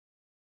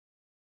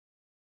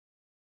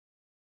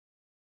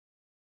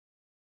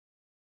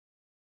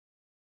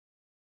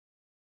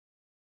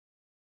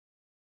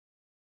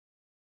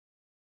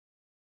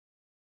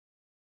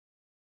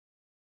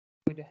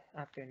Good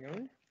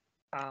afternoon.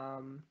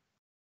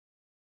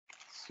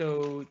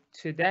 So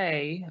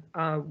today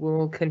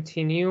we'll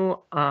continue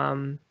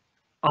on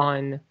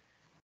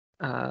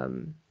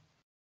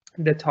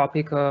the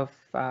topic of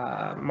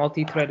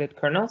multi-threaded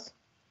kernels.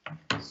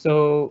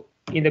 So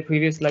in the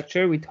previous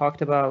lecture, we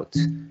talked about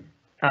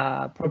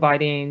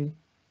providing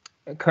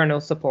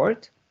kernel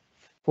support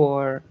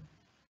for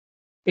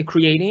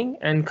creating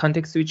and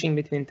context switching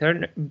between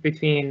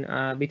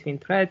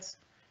threads.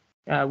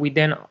 We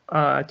then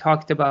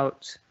talked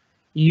about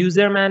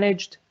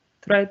user-managed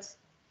threads,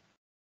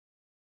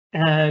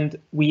 and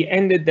we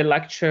ended the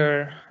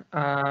lecture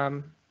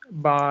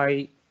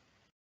by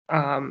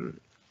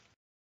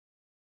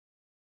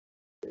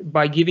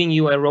giving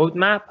you a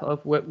roadmap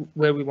of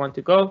where we want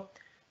to go.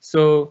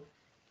 So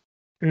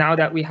now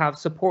that we have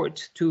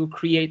support to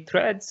create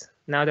threads,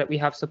 now that we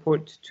have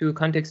support to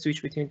context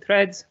switch between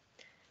threads,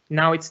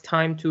 now it's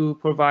time to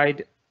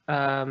provide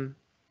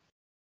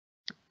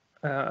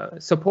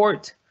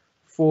support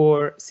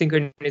for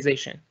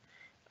synchronization.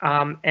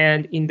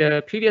 And in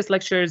the previous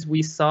lectures,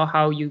 we saw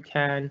how you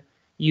can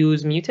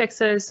use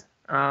mutexes,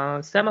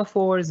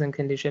 semaphores, and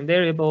condition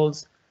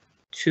variables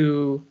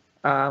to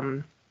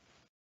for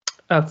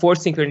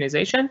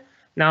synchronization.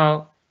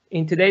 Now,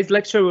 in today's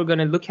lecture, we're going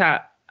to look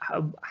at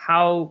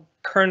how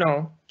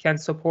kernel can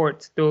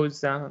support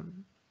those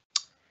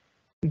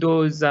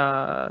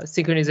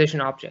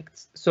synchronization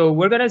objects. So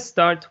we're going to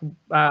start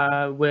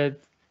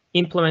with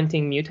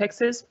implementing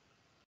mutexes.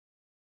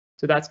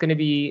 So that's going to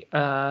be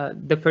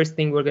the first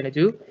thing we're going to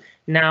do.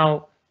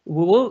 Now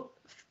we'll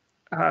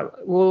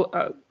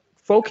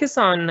focus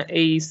on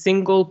a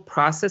single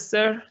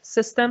processor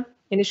system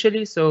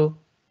initially. So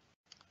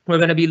we're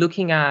going to be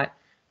looking at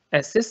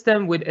a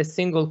system with a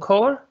single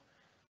core.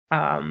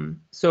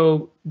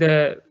 So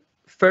the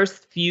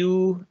first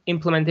few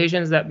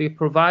implementations that we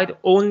provide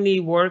only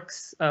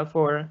works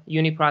for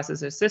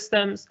uniprocessor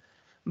systems,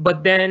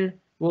 but then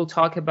we'll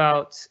talk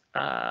about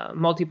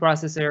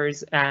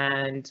multiprocessors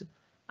and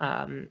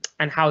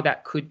how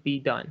that could be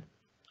done.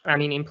 I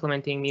mean,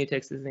 implementing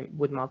mutexes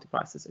with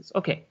multiprocessors.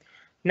 Okay,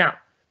 now,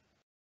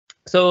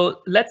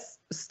 so let's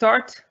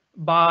start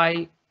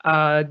by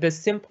the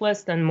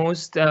simplest and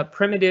most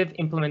primitive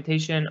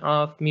implementation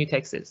of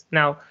mutexes.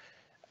 Now,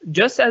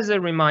 just as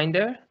a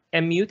reminder, a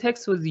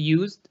mutex was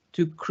used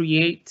to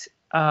create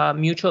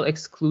mutual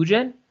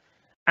exclusion.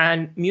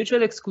 And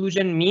mutual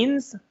exclusion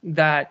means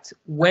that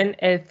when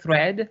a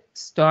thread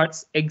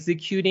starts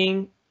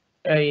executing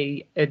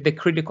the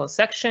critical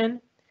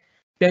section,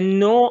 then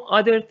no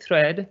other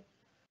thread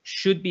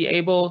should be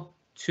able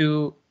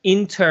to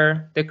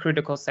enter the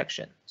critical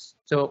section.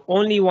 So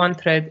only one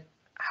thread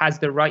has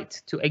the right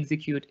to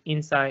execute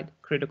inside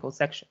critical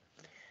section.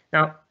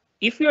 Now,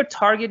 if you're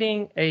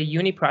targeting a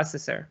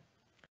uniprocessor,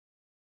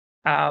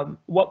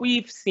 what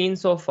we've seen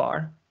so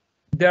far,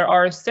 there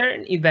are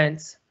certain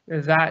events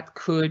that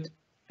could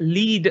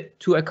lead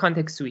to a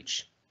context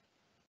switch.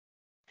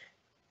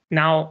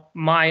 Now,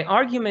 my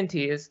argument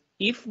is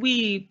if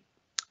we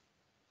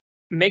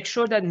make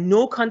sure that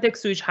no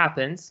context switch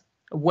happens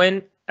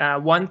when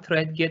one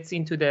thread gets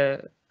into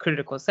the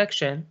critical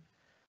section,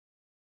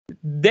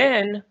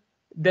 then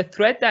the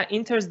thread that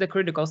enters the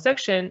critical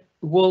section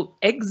will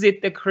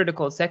exit the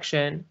critical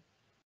section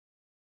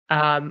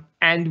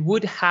and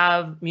would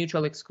have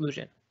mutual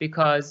exclusion,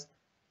 because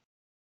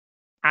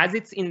as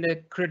it's in the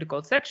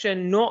critical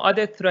section, no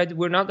other thread,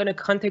 we're not going to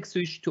context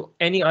switch to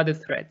any other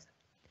thread.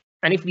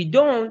 And if we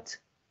don't,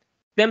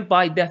 then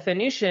by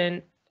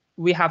definition,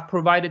 we have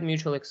provided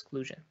mutual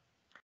exclusion.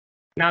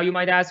 Now you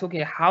might ask,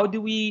 okay, how do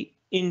we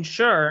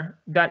ensure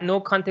that no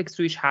context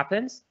switch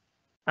happens?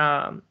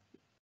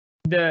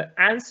 The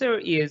answer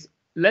is,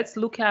 let's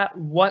look at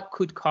what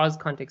could cause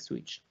context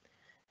switch.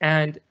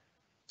 And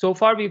so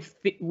far,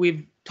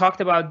 we've talked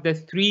about the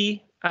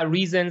three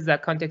reasons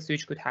that context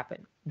switch could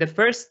happen. The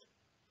first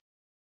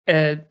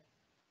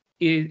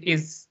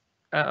is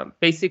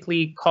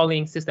basically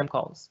calling system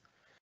calls.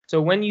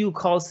 So when you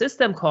call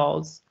system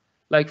calls,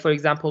 like for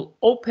example,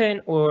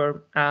 open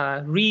or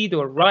read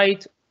or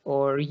write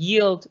or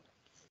yield,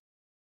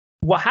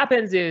 what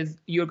happens is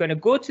you're going to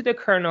go to the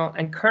kernel,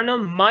 and kernel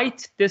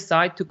might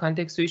decide to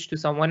context switch to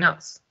someone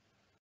else.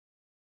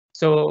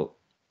 So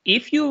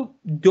if you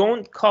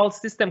don't call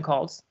system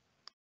calls,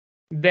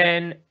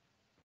 then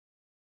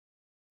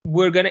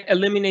we're going to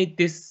eliminate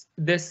this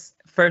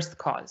first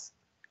cause.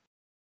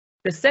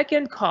 The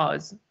second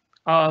cause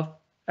of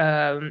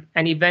an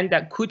event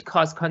that could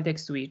cause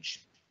context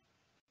switch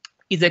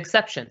is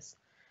exceptions.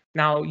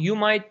 Now, you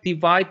might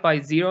divide by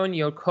 0 in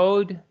your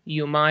code.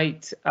 You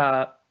might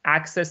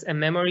access a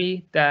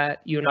memory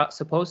that you're not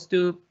supposed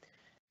to,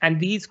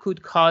 and these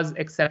could cause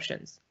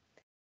exceptions.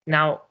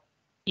 Now,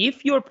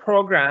 if your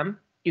program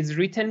is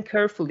written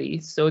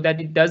carefully so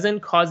that it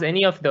doesn't cause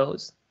any of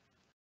those,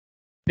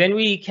 then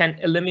we can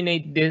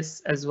eliminate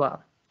this as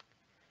well.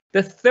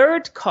 The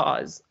third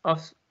cause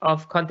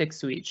of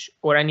context switch,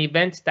 or an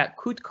event that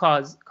could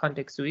cause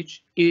context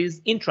switch,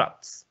 is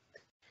interrupts.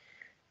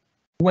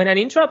 When an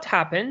interrupt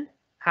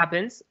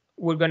happens,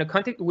 we're going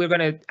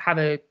to have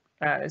a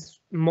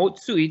mode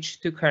switch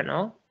to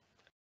kernel,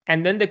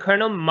 and then the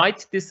kernel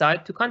might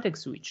decide to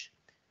context switch.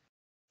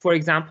 For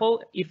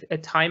example, if a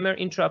timer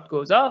interrupt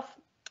goes off,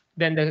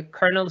 then the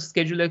kernel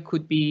scheduler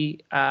could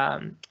be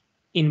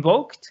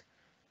invoked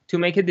to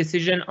make a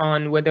decision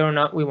on whether or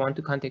not we want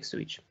to context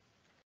switch.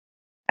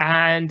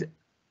 And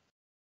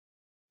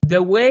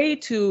the way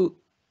to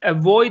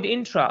avoid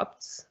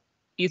interrupts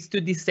is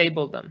to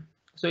disable them.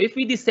 So if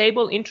we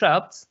disable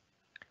interrupts,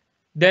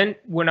 then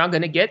we're not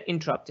going to get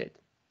interrupted.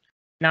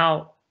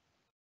 Now,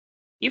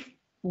 if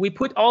we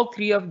put all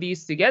three of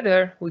these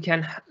together, we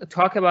can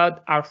talk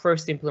about our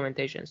first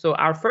implementation. So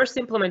our first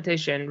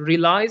implementation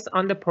relies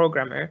on the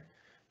programmer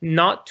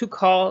not to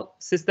call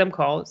system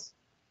calls,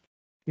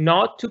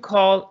 not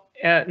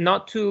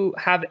to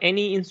have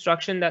any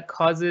instruction that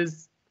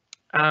causes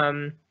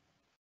an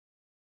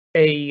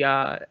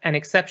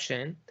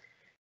exception.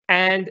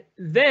 And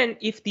then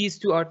if these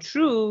two are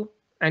true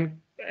and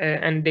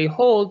they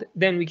hold,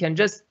 then we can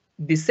just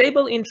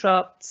disable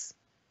interrupts.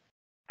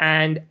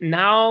 And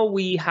now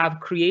we have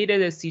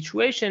created a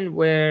situation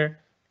where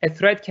a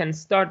thread can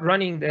start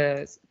running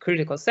the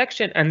critical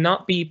section and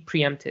not be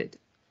preempted.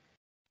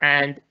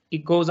 And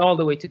it goes all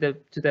the way to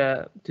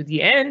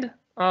the end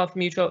of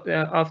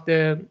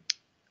the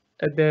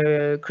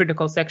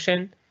critical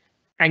section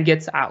and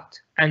gets out.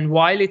 And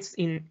while it's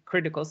in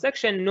critical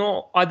section,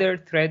 no other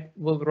thread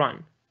will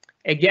run.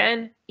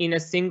 Again, in a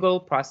single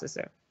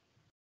processor.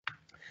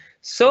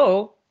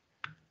 So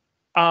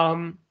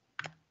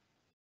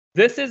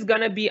this is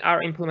going to be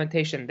our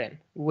implementation then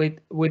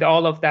with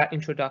all of that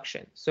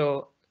introduction.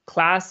 So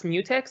class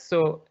mutex.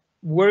 So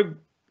we're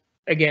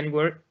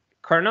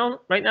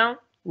kernel right now.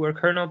 We're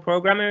kernel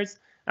programmers,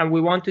 and we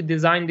want to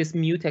design this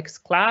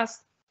mutex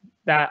class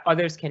that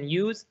others can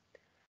use.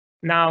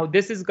 Now,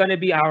 this is going to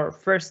be our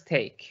first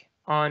take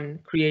on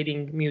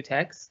creating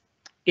mutex.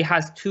 It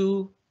has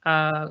two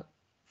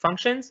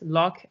functions,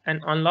 lock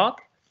and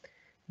unlock.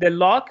 The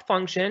lock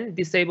function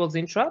disables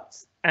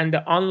interrupts, and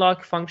the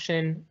unlock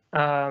function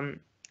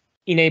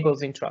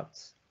enables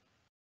interrupts.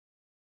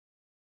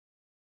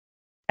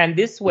 And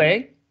this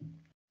way,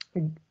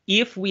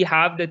 if we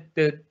have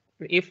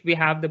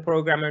the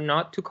programmer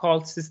not to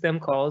call system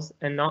calls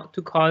and not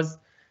to cause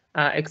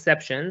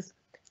exceptions,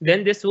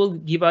 then this will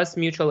give us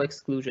mutual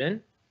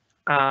exclusion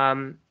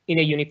in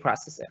a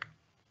uniprocessor.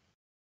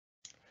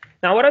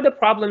 Now, what are the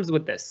problems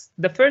with this?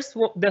 The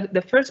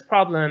first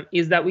problem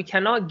is that we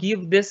cannot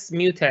give this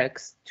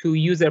mutex to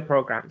user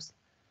programs.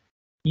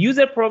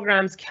 User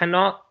programs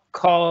cannot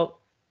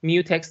call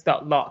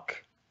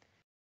mutex.lock.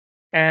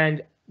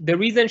 And the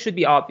reason should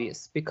be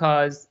obvious,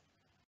 because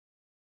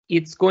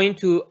it's going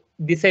to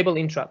disable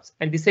interrupts,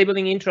 and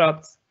disabling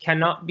interrupts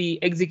cannot be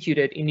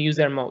executed in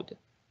user mode.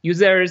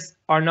 Users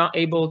are not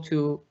able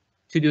to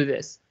do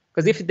this,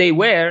 because if they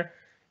were,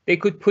 they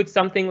could put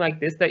something like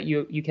this that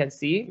you can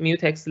see,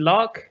 mutex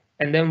lock,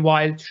 and then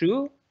while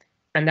true,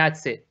 and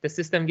that's it. The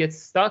system gets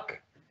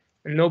stuck,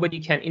 and nobody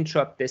can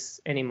interrupt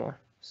this anymore.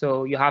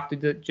 So you have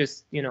to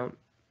just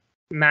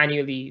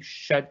manually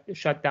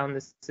shut down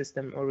the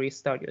system or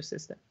restart your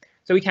system.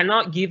 So we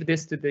cannot give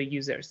this to the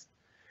users.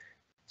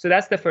 So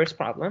that's the first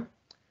problem.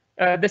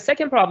 The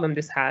second problem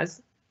this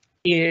has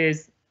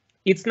is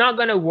it's not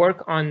going to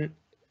work on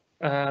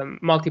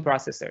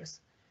multiprocessors.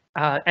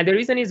 And the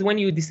reason is when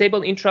you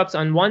disable interrupts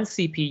on one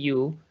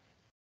CPU,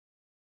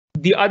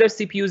 the other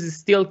CPUs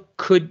still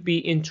could be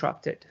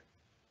interrupted.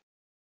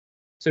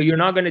 So you're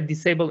not going to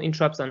disable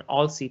interrupts on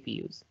all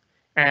CPUs.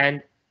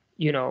 And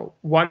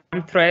one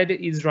thread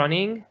is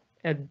running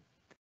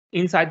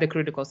inside the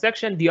critical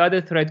section. The other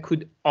thread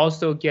could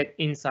also get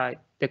inside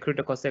the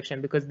critical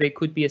section because they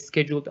could be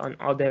scheduled on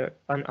other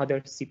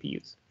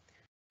CPUs.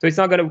 So it's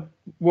not going to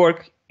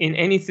work in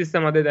any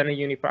system other than a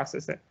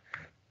uniprocessor.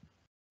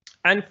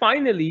 And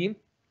finally,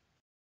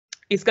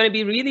 it's going to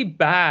be really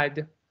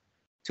bad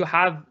to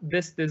have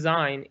this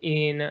design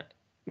in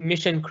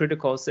mission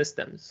critical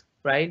systems,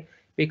 right?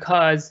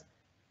 Because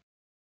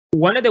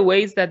one of the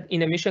ways that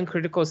in a mission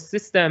critical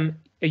system,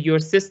 your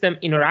system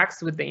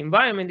interacts with the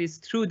environment is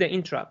through the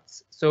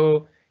interrupts.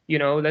 So,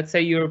 let's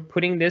say you're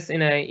putting this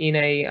in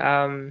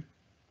a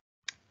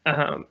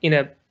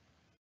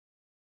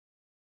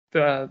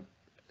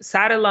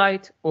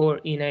satellite or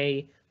in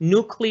a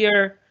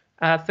nuclear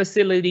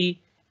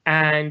facility,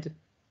 and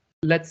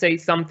let's say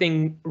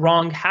something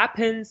wrong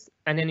happens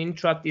and an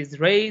interrupt is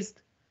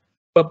raised,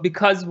 but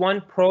because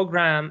one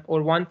program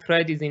or one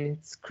thread is in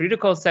its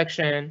critical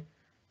section,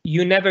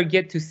 you never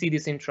get to see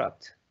this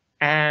interrupt,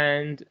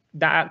 and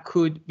that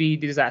could be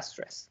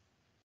disastrous.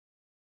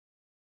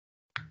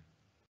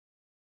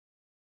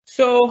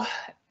 So,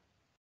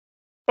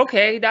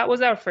 okay, that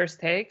was our first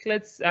take.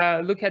 Let's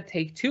look at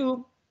take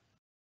two.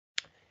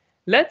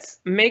 Let's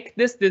make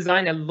this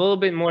design a little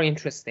bit more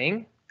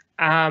interesting.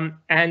 And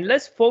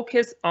let's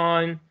focus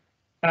on,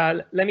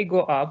 let me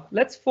go up.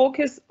 Let's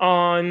focus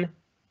on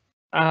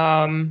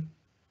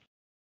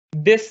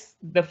this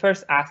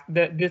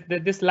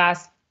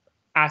last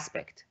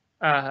aspect.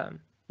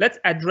 Let's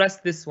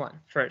address this one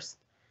first,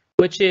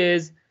 which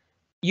is,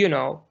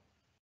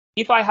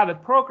 if I have a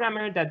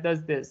programmer that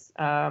does this,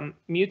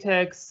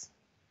 mutex.lock,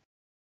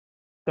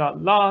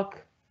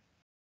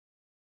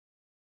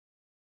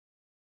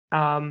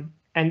 and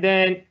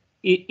then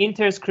it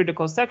enters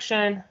critical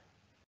section.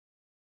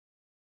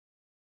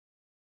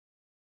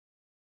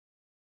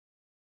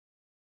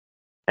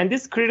 And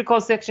this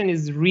critical section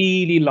is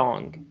really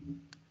long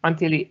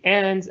until it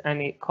ends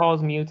and it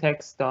calls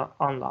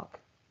mutex.unlock.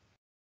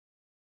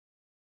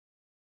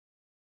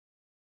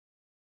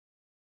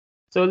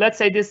 So let's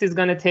say this is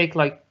going to take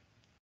like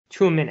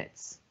 2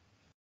 minutes.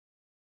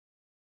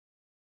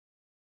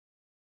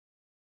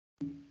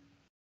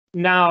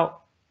 Now,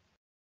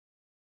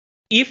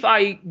 if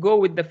I go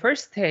with the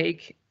first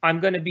take, I'm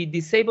going to be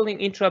disabling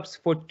interrupts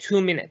for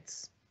 2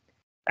 minutes.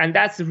 And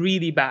that's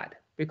really bad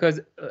because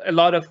a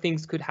lot of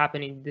things could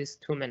happen in this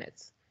 2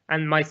 minutes.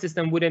 And my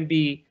system wouldn't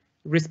be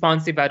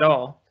responsive at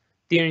all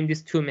during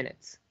these 2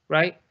 minutes,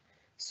 right?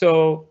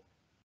 So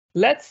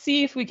let's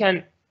see if we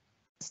can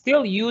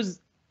still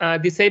use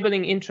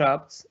disabling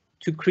interrupts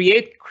to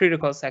create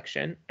critical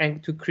section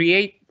and to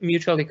create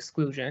mutual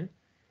exclusion,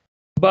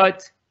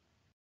 but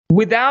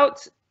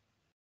without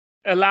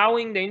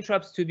allowing the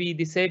interrupts to be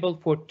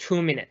disabled for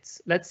 2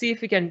 minutes. Let's see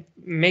if we can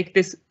make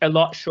this a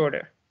lot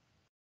shorter.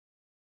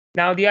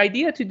 Now, the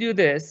idea to do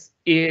this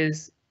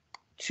is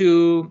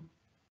to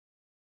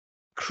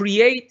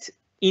create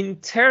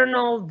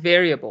internal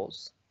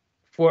variables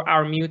for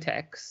our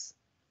mutex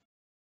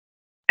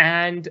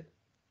and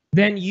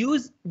then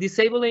use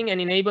disabling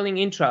and enabling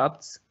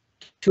interrupts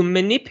to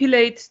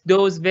manipulate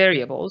those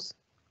variables.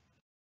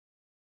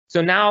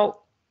 So now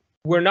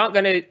we're not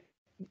going to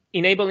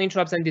enable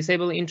interrupts and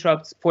disable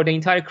interrupts for the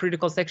entire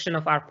critical section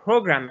of our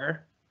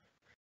programmer.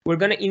 We're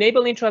going to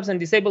enable interrupts and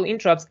disable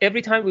interrupts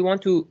every time we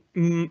want to,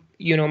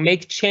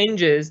 make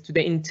changes to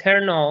the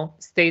internal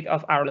state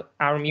of our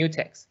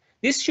mutex.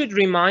 This should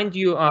remind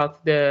you of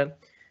the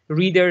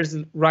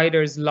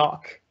readers-writers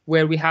lock,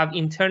 where we had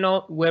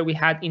internal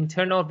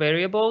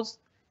variables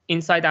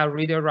inside our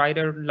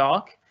reader-writer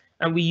lock,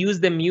 and we use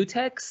the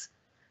mutex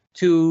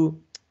to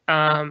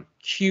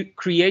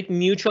create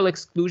mutual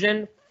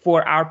exclusion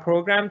for our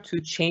program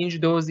to change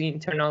those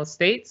internal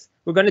states.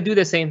 We're going to do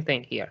the same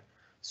thing here.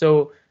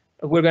 So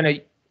we're going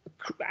to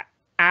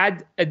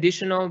add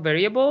additional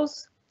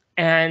variables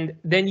and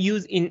then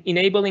use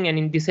enabling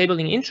and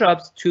disabling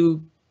interrupts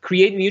to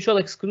create mutual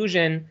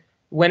exclusion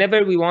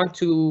whenever we want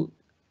to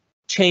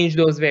change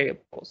those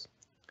variables.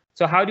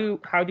 So how do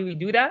we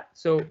do that?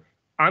 So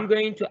I'm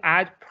going to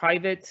add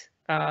private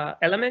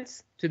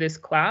elements to this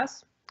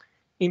class.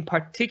 In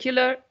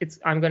particular,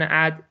 I'm going to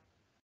add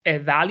a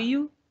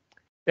value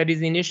that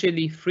is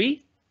initially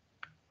free,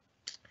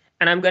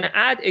 and I'm going to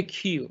add a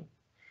queue.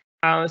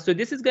 So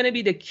this is going to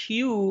be the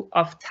queue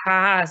of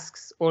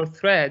tasks or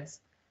threads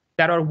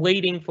that are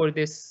waiting for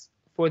this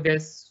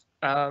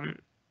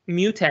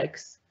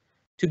mutex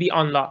to be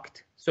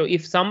unlocked. So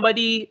if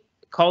somebody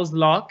calls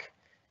lock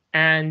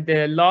and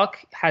the lock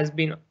has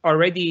been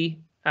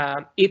already,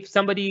 if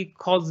somebody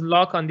calls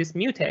lock on this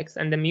mutex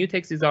and the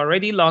mutex is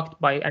already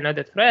locked by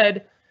another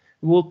thread,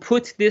 we'll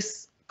put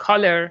this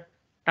color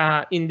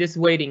in this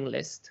waiting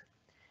list.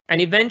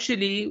 And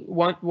eventually,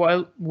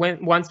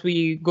 once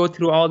we go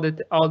through all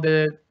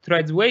the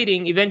threads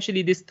waiting,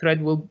 eventually this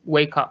thread will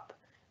wake up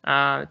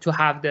to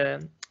have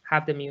the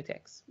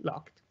mutex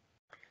locked.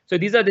 So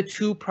these are the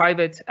two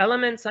private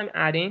elements I'm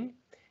adding,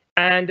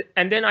 and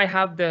then I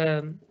have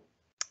the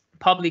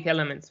public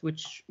elements,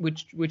 which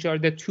are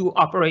the two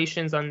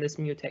operations on this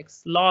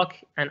mutex, lock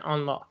and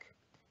unlock.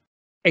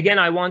 Again,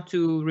 I want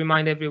to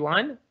remind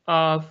everyone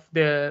of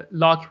the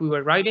lock we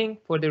were writing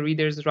for the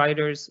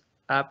readers-writers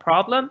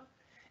problem.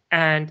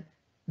 And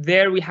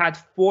there we had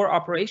 4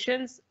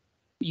 operations,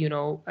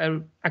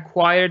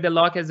 acquire the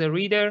lock as a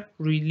reader,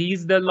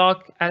 release the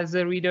lock as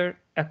a reader,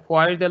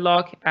 acquire the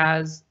lock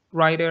as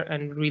writer,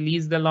 and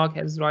release the lock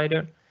as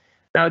writer.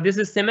 Now this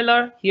is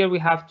similar. Here we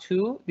have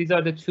 2. These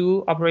are the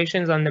 2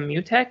 operations on the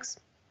mutex.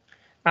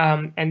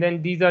 And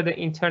then these are the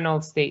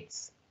internal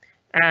states.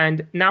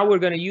 And now we're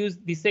going to use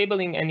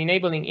disabling and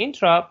enabling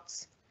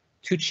interrupts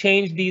to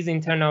change these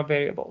internal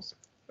variables.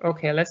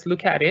 Okay, let's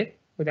look at it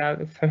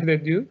without further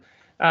ado.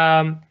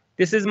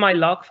 This is my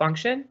lock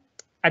function.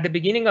 At the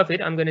beginning of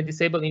it, I'm going to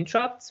disable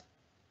interrupts.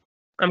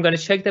 I'm going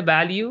to check the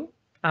value.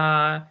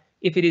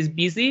 If it is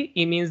busy,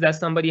 it means that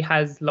somebody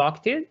has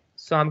locked it.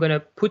 So I'm going to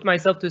put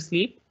myself to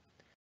sleep.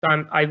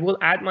 So I will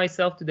add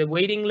myself to the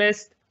waiting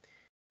list.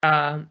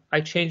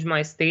 I change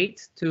my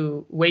state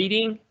to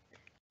waiting,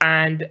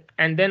 and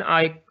then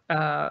I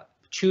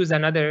choose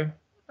another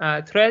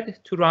thread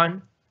to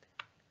run.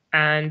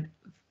 And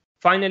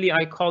finally,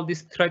 I call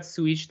this thread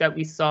switch that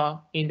we saw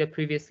in the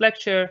previous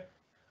lecture.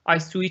 I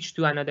switch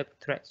to another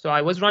thread. So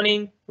I was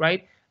running,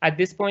 right? At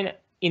this point,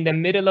 in the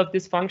middle of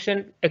this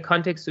function, a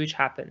context switch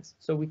happens.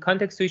 So we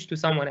context switch to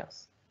someone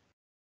else.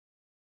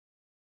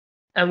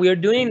 And we are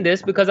doing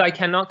this because I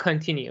cannot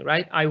continue,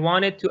 right? I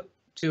wanted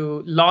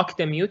to lock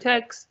the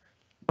mutex,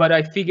 but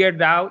I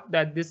figured out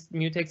that this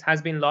mutex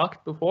has been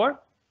locked before.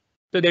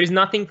 So there is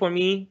nothing for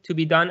me to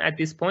be done at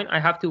this point. I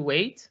have to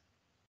wait.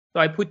 So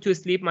I put to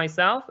sleep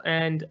myself,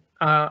 and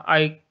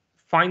I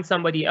find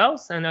somebody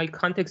else, and I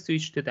context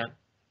switch to them.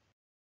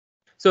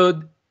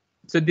 So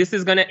this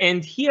is going to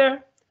end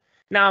here.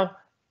 Now,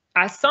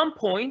 at some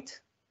point,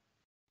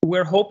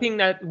 we're hoping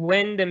that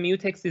when the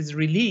mutex is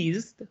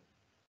released,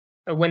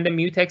 when the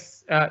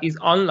mutex is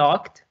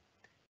unlocked,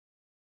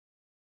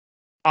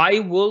 I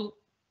will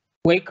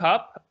wake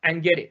up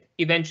and get it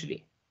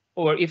eventually.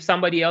 Or if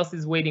somebody else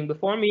is waiting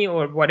before me,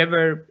 or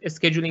whatever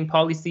scheduling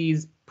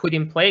policies put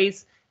in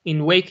place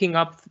in waking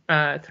up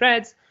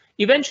threads,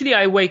 eventually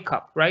I wake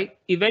up, right?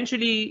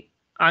 Eventually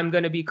I'm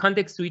going to be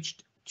context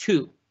switched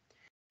to.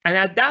 And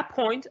at that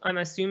point, I'm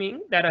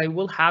assuming that I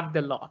will have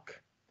the lock.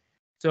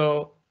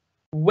 So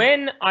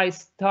when I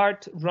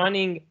start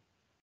running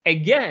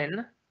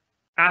again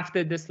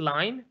after this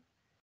line,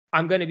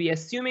 I'm going to be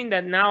assuming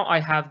that now I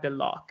have the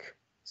lock.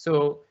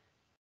 So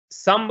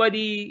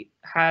somebody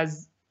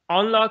has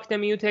unlocked the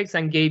mutex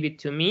and gave it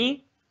to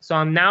me. So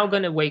I'm now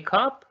going to wake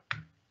up.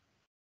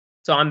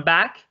 So I'm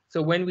back.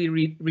 So when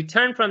we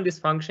return from this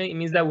function, it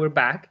means that we're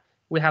back.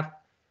 We have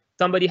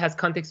somebody has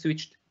context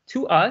switched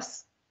to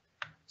us.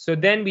 So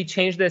then we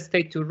change the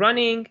state to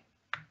running,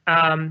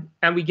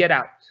 and we get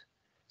out.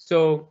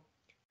 So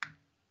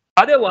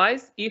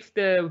otherwise, if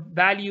the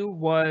value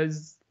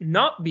was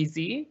not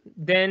busy,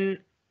 then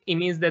it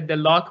means that the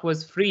lock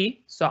was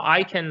free, so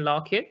I can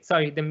lock it.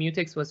 Sorry, the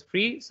mutex was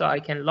free, so I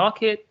can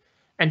lock it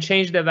and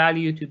change the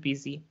value to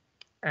busy,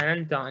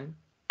 and done.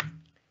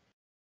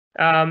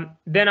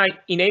 Then I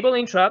enable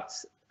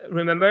interrupts.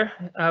 Remember,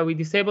 we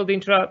disabled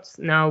interrupts.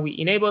 Now we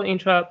enable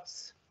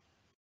interrupts,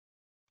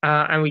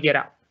 and we get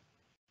out.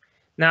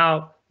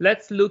 Now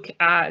let's look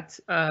at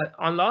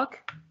unlock.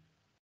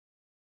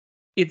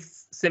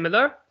 It's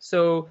similar.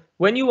 So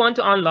when you want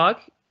to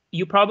unlock,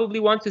 you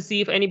probably want to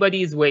see if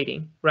anybody is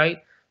waiting,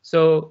 right?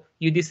 So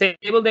you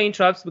disable the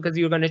interrupts because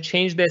you're going to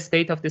change the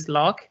state of this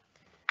lock.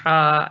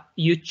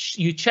 You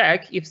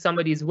check if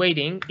somebody is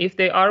waiting. If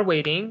they are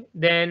waiting,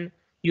 then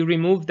you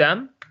remove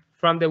them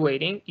from the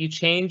waiting. You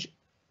change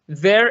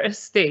their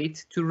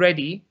state to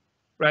ready,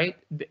 right?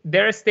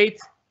 Their state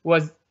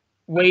was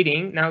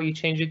waiting. Now you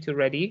change it to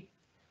ready.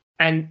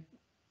 And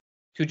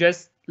to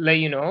just let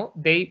you know,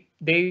 they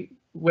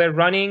were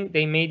running,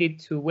 they made it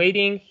to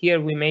waiting.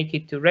 Here we make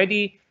it to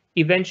ready.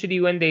 Eventually,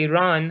 when they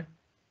run,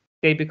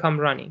 they become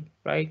running,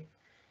 right?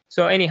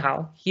 So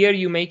anyhow, here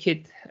you make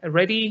it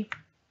ready.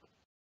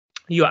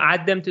 You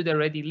add them to the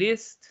ready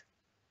list,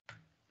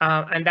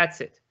 and that's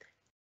it.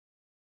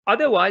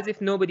 Otherwise, if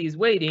nobody is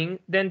waiting,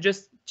 then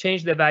just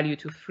change the value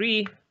to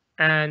free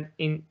and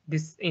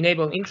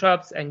enable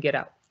interrupts and get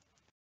out.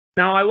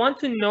 Now, I want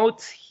to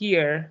note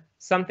here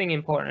something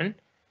important.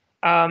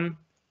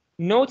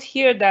 Note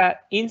here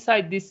that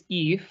inside this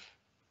if,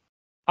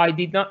 I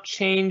did not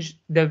change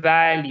the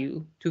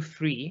value to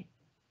free.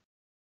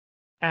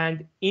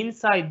 And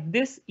inside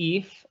this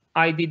if,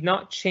 I did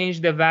not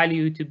change the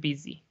value to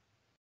busy.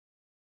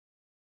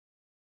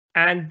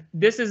 And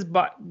this is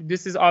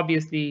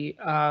obviously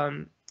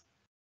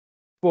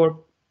for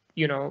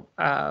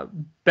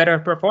better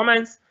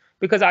performance,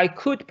 because I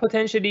could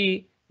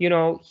potentially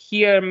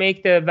here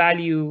make the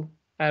value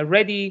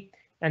ready,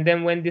 and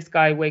then when this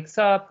guy wakes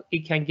up,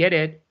 it can get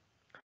it.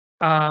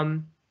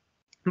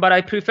 But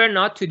I prefer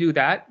not to do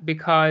that,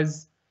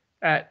 because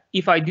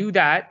if I do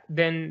that,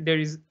 then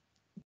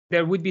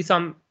there would be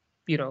some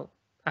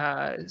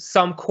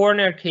some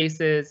corner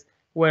cases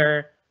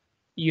where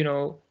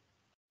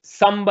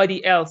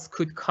somebody else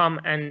could come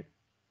and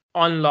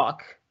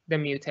unlock the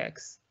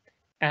mutex,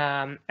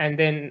 and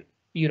then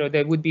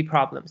there would be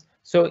problems.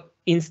 So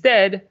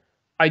instead,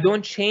 I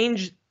don't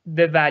change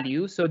the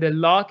value, so the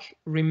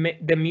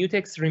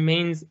mutex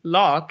remains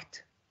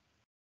locked.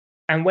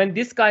 And when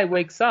this guy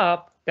wakes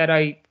up, that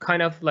I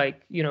kind of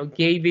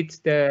gave it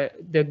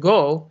the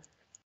go,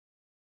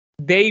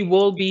 they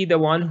will be the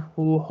one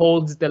who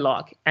holds the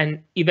lock.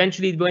 And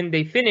eventually, when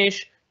they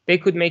finish, they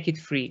could make it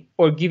free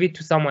or give it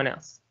to someone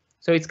else.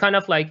 So it's kind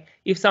of like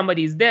if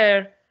somebody is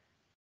there,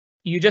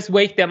 you just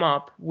wake them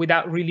up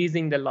without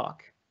releasing the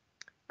lock.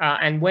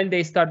 And when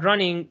they start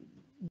running,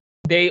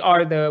 they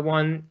are the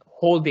one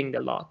holding the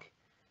lock.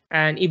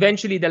 And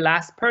eventually, the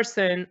last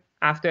person,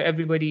 after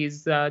everybody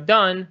is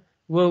done,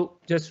 will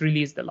just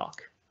release the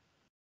lock.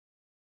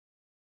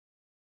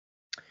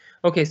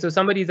 Okay, so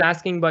somebody's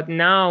asking, but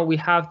now we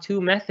have two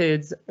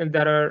methods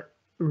that are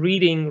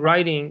reading,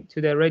 writing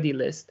to the ready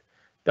list.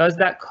 Does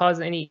that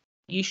cause any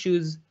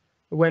issues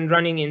when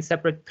running in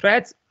separate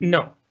threads?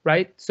 No,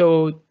 right?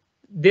 So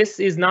this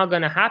is not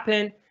going to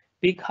happen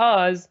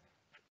because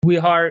we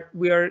are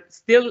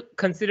still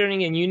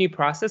considering a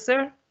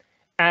uniprocessor,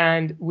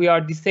 and we are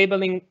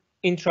disabling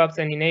interrupts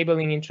and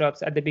enabling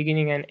interrupts at the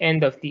beginning and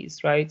end of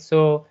these, right?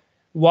 So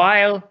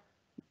while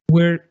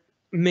we're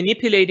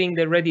manipulating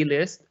the ready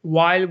list,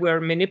 while we're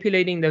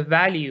manipulating the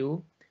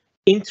value,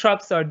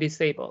 interrupts are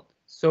disabled.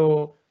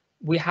 So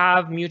we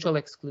have mutual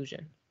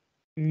exclusion.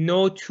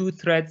 No two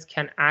threads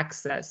can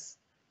access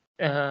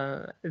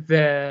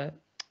the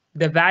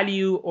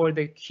value or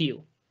the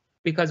queue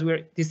because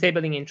we're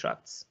disabling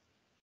interrupts.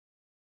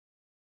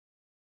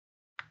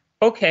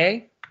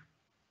 Okay.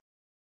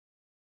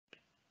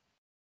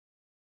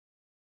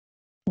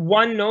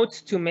 One note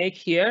to make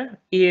here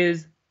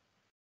is,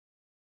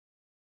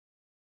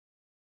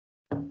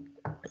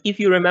 if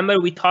you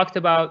remember, we talked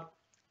about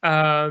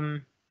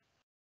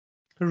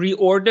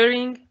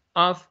reordering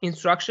of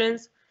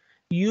instructions.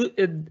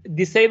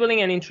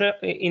 Disabling and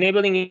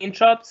enabling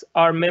interrupts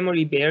are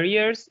memory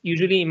barriers,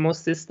 usually in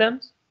most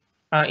systems,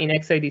 in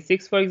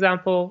x86, for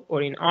example,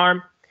 or in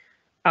ARM.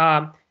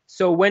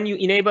 So when you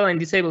enable and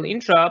disable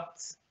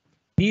interrupts,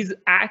 these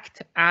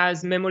act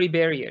as memory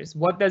barriers.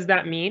 What does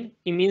that mean?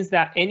 It means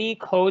that any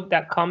code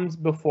that comes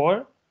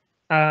before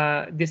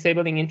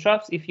disabling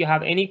interrupts, if you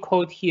have any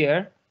code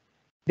here,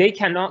 they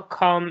cannot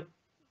come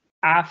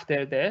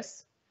after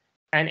this.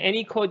 And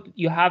any code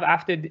you have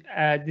after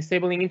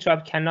disabling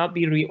interrupt cannot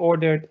be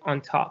reordered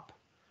on top.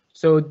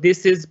 So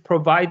this is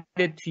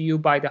provided to you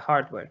by the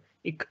hardware.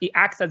 It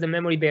acts as a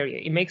memory barrier.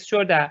 It makes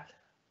sure that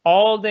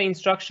all the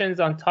instructions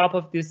on top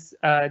of this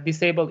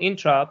disabled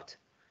interrupt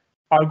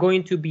are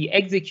going to be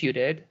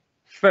executed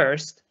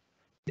first.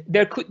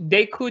 They could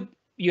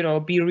be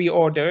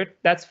reordered.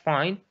 That's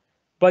fine,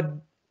 but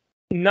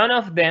none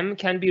of them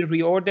can be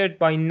reordered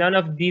by none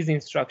of these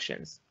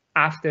instructions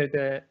after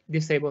the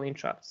disable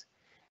interrupts.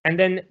 And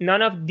then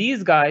none of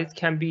these guys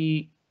can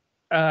be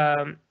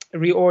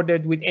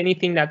reordered with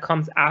anything that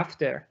comes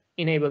after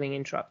enabling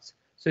interrupts.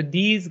 So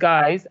these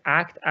guys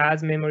act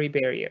as memory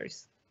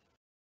barriers.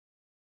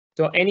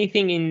 So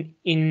anything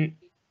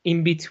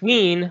in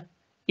between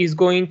is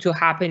going to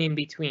happen in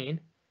between,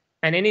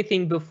 and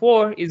anything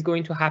before is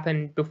going to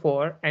happen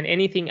before, and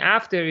anything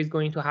after is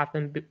going to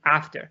happen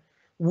after.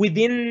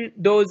 Within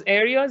those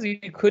areas, you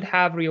could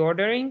have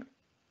reordering,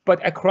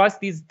 but across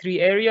these three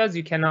areas,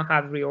 you cannot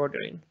have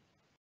reordering.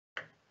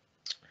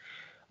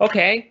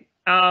 Okay,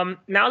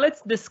 now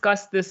let's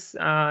discuss this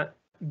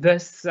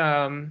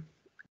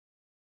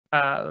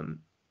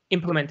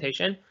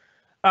implementation.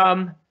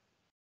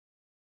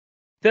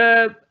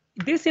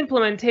 This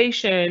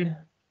implementation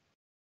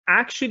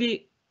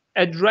actually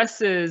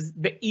addresses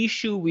the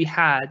issue we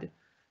had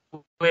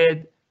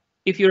with,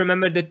 if you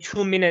remember the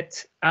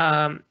 2-minute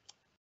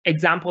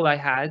example I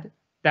had,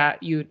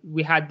 that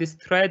we had this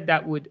thread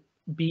that would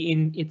be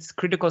in its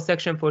critical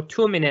section for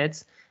 2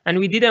 minutes, and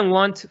we didn't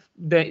want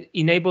the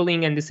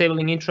enabling and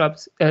disabling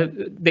interrupts,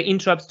 the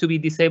interrupts to be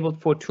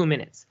disabled for 2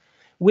 minutes.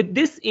 With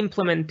this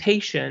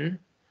implementation,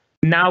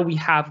 now we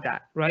have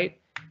that, right?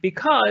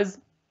 Because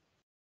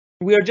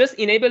we are just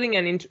enabling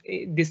and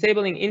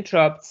disabling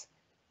interrupts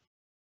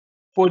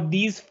for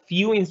these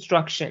few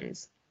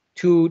instructions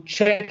to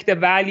check the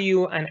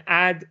value and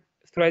add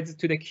threads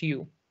to the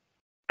queue.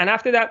 And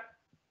after that,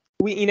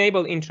 we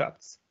enable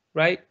interrupts,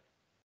 right?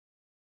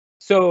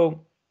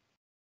 So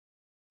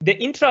the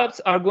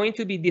interrupts are going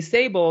to be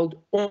disabled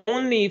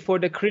only for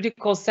the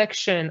critical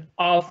section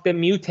of the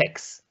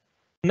mutex,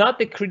 not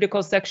the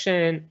critical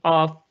section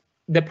of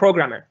the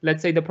programmer.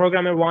 Let's say the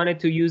programmer wanted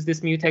to use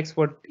this mutex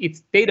for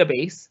its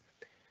database.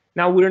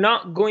 Now we're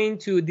not going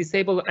to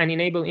disable and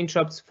enable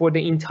interrupts for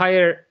the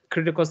entire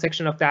critical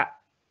section of that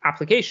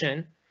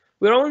application.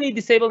 We're only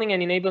disabling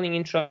and enabling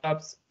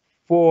interrupts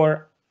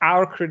for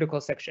our critical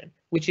section,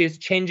 which is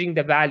changing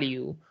the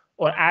value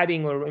or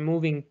adding or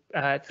removing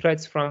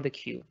threads from the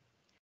queue.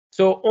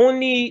 So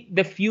only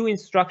the few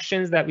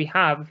instructions that we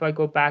have, if I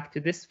go back to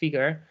this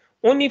figure,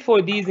 only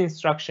for these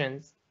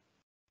instructions,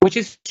 which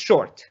is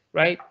short,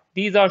 right?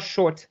 These are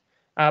short.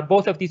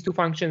 Both of these two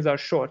functions are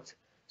short.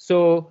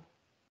 So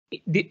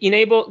the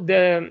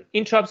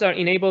interrupts are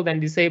enabled and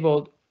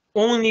disabled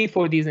only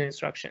for these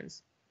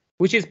instructions,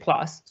 which is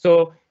plus.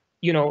 So,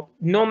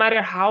 no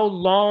matter how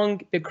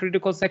long the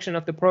critical section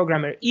of the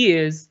programmer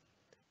is,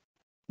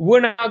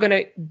 we're not going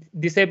to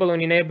disable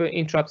and enable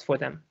interrupts for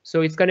them.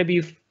 So it's going to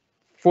be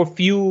for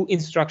few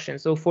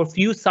instructions. So for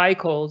few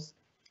cycles,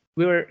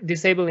 we're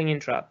disabling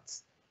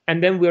interrupts,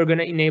 and then we're going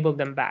to enable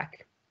them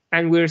back.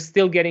 And we're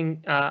still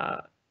getting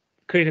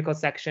critical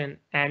section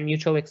and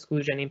mutual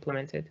exclusion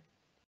implemented.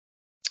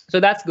 So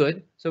that's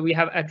good. So we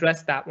have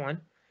addressed that one.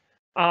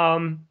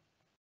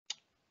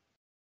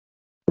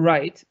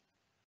 Right.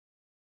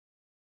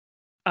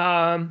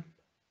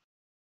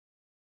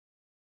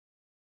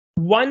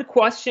 One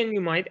question you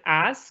might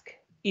ask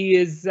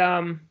is,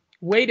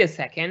 wait a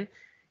second,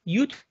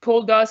 you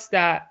told us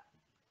that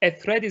a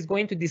thread is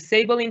going to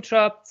disable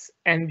interrupts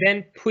and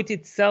then put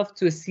itself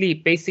to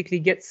sleep, basically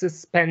get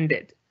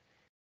suspended.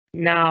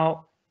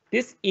 Now,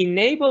 this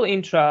enable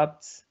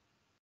interrupts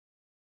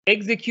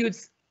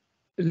executes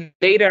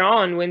later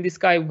on when this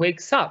guy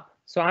wakes up.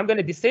 So I'm going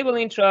to disable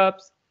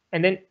interrupts,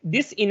 and then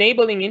this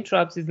enabling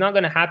interrupts is not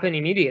going to happen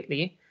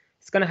immediately.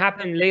 It's going to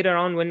happen later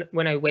on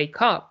when I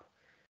wake up.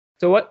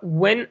 So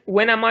when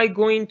am I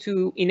going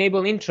to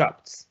enable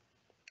interrupts?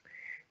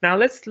 Now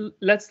let's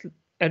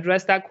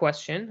address that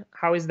question.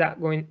 How is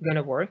that going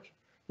to work?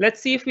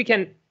 Let's see if we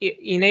can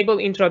enable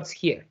interrupts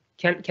here.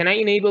 Can I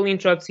enable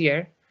interrupts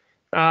here?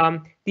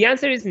 The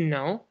answer is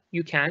no,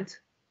 you can't.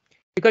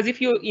 Because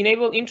if you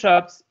enable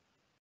interrupts,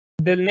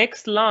 the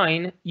next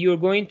line, you're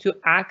going to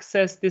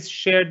access this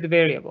shared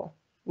variable.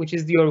 which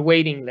is your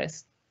waiting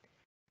list.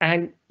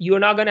 And you're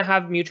not going to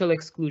have mutual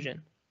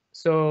exclusion.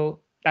 So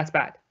that's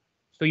bad.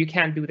 So you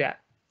can't do that.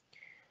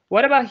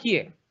 What about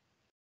here?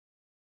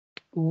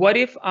 What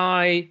if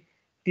I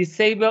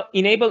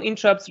enable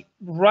interrupts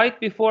right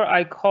before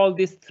I call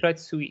this thread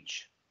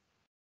switch?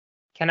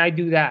 Can I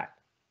do that?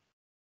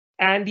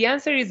 And the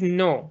answer is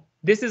no.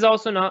 This is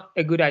also not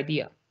a good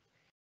idea.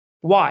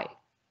 Why?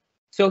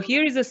 So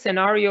here is a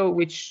scenario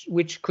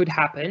which could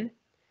happen.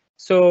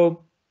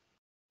 So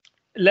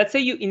let's say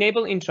you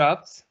enable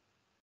interrupts,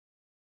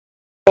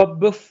 but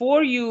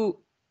before you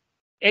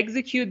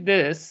execute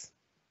this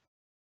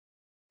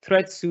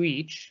thread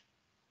switch,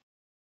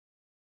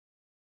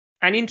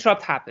 an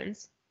interrupt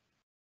happens.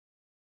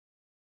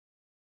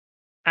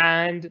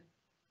 And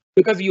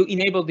because you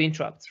enable the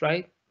interrupts,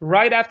 right?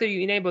 Right after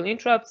you enable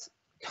interrupts,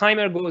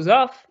 timer goes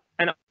off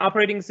and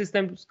operating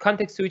system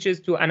context switches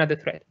to another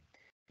thread.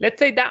 Let's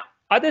say that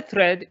other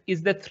thread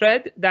is the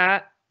thread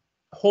that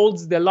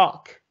holds the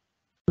lock.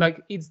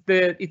 Like it's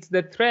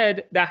the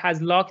thread that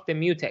has locked the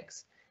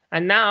mutex.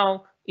 And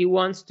now it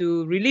wants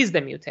to release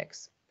the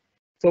mutex.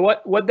 So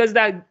what does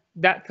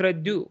that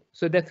thread do?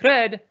 So the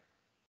thread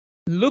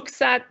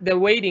looks at the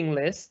waiting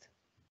list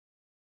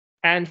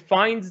and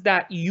finds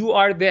that you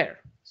are there.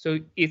 So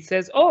it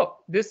says, oh,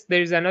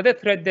 there's another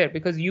thread there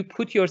because you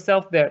put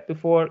yourself there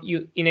before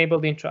you enable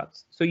the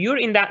interrupts. So you're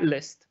in that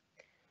list.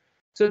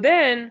 So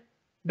then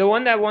the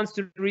one that wants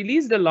to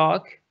release the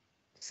lock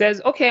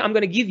says, okay, I'm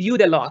going to give you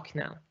the lock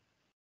now.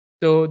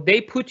 So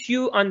they put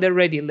you on the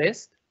ready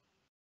list,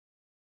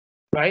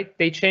 right?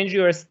 They change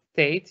your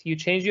state. You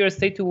change your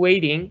state to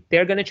waiting.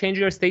 They're going to change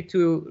your state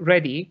to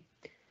ready.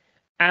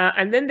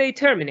 And then they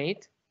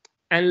terminate.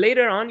 And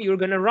later on, you're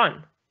going to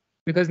run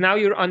because now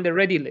you're on the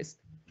ready list.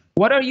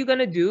 What are you going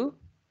to do?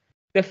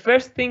 The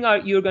first thing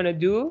you're going to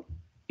do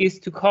is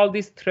to call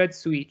this thread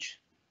switch,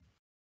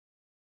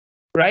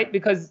 right?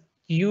 Because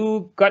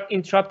you got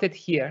interrupted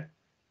here.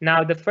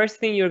 Now, the first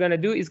thing you're going to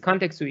do is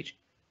context switch.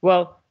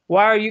 Well,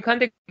 why are you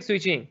context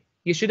switching?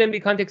 You shouldn't be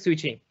context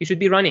switching. You should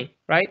be running,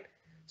 right?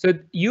 So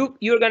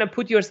you're going to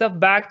put yourself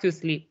back to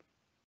sleep.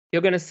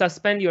 You're going to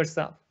suspend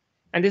yourself.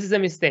 And this is a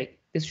mistake.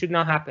 This should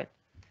not happen.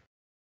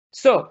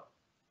 So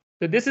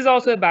this is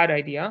also a bad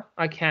idea.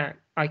 I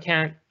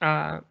can't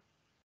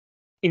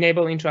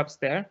enable interrupts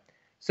there.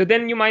 So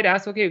then you might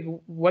ask, okay,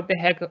 what the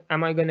heck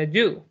am I going to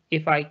do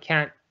if I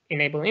can't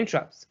enable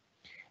interrupts?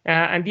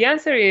 And the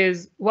answer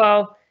is,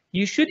 well,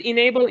 you should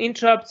enable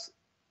interrupts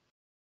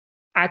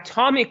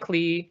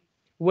atomically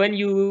when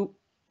you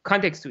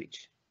context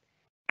switch.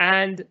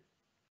 And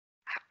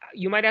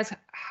you might ask,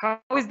 how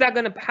is that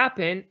going to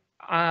happen?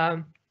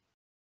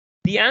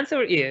 The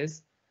answer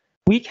is,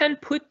 we can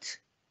put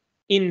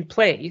in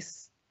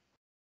place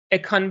a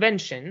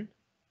convention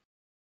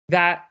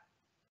that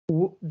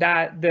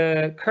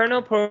the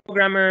kernel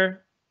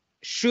programmer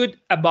should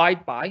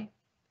abide by.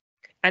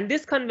 And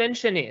this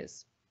convention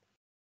is,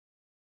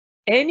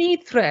 any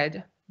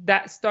thread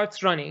that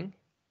starts running,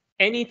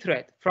 any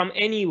thread from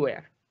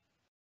anywhere,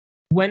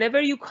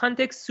 whenever you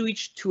context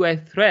switch to a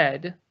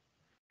thread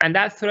and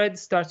that thread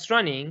starts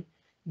running,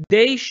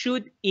 they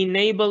should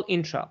enable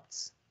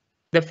interrupts,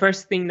 the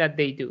first thing that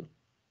they do.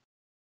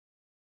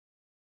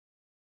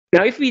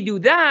 Now, if we do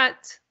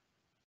that,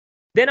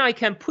 then I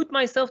can put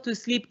myself to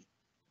sleep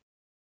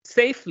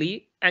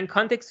safely and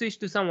context switch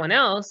to someone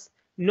else,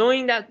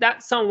 knowing that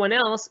that someone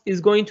else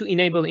is going to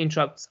enable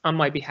interrupts on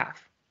my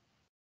behalf.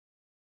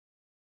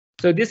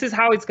 So this is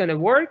how it's going to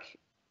work.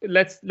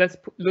 Let's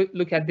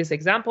look at this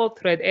example,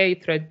 thread A,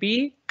 thread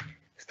B.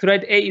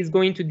 Thread A is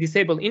going to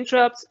disable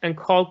interrupts and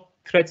call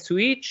thread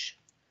switch.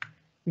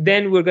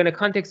 Then we're going to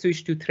context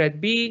switch to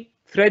thread B.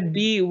 Thread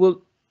B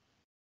will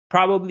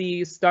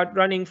probably start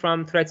running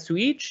from thread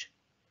switch.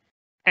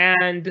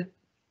 And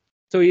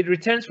so it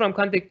returns from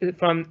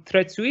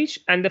thread switch.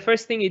 And the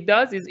first thing it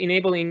does is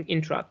enabling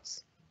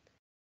interrupts.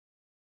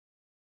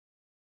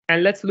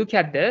 And let's look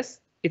at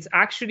this. It's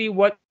actually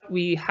what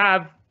we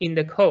have in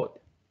the code.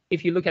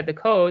 If you look at the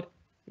code,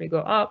 let me go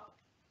up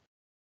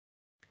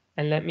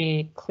and let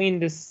me clean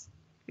this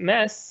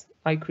mess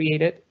I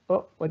created.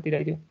 Oh, what did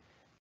I do?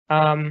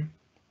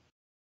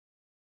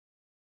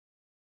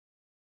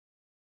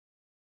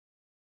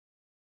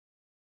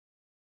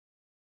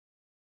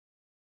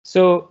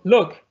 So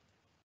look,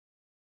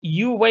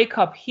 you wake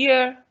up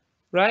here,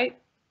 right?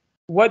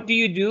 What do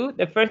you do?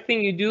 The first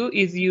thing you do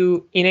is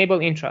you enable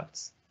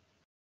interrupts,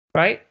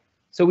 right?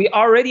 So we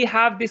already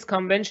have this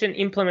convention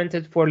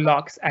implemented for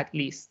locks, at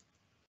least,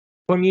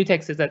 for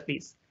mutexes at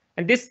least.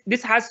 And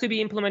this has to be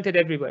implemented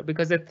everywhere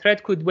because a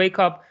thread could wake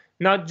up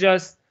not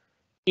just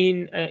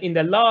in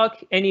the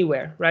lock,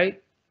 anywhere,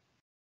 right?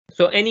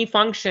 So any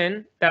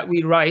function that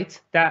we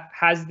write that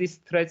has this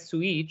thread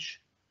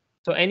switch,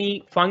 so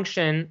any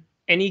function,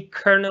 any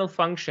kernel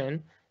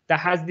function that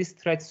has this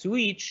thread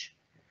switch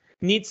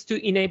needs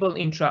to enable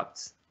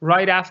interrupts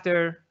right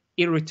after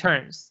it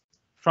returns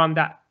from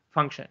that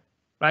function,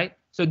 right?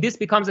 So this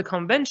becomes a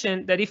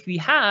convention that if we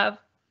have,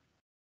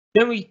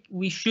 then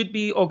we should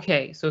be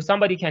okay. So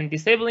somebody can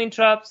disable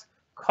interrupts,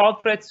 call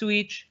thread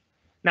switch,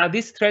 Now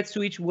this thread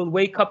switch will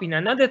wake up in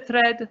another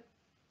thread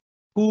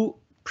who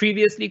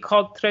previously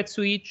called thread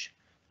switch,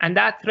 and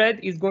that thread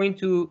is going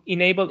to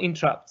enable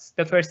interrupts,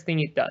 the first thing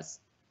it does.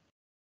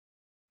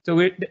 So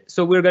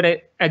we're going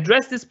to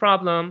address this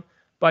problem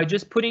by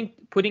just putting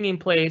in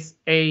place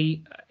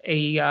a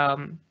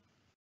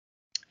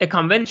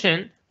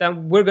convention that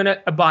we're going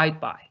to abide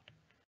by.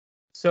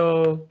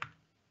 So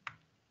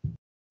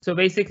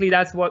basically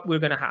that's what we're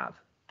going to have.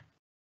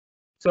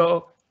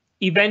 So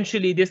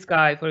eventually this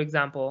guy, for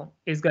example,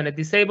 is going to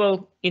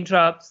disable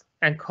interrupts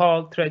and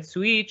call thread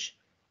switch,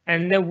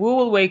 and then we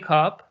will wake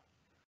up,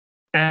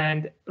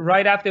 and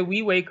right after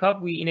we wake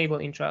up, we enable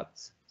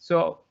interrupts.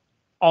 So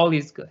all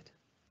is good.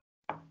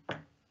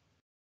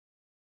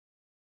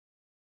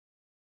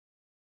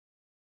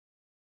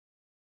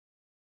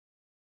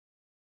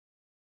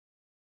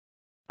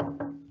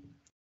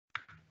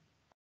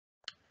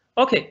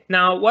 Okay,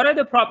 now what are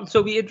the problems?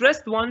 So we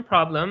addressed one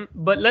problem,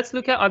 but let's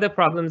look at other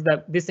problems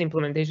that this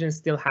implementation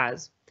still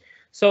has.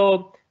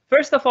 So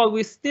first of all,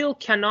 we still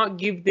cannot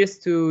give this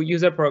to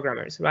user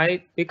programmers,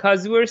 right?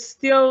 Because we're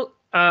still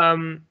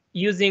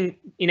using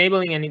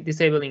enabling and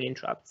disabling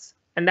interrupts,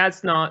 and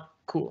that's not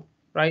cool,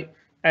 right?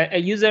 A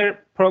user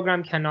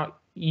program cannot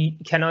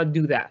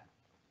do that,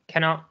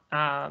 cannot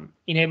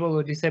enable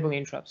or disable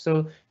interrupts.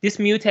 So this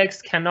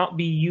mutex cannot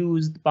be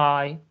used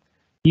by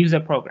user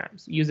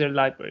programs, user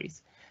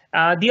libraries.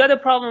 The other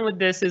problem with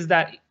this is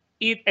that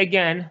it,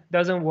 again,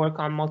 doesn't work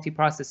on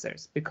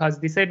multiprocessors, because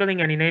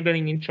disabling and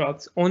enabling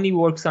interrupts only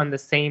works on the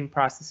same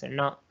processor,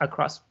 not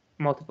across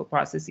multiple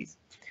processors.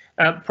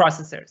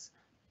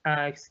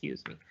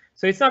 Excuse me.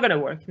 So it's not going to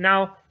work.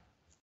 Now,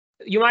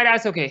 you might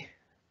ask, OK,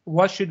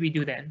 what should we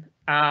do then?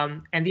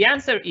 And the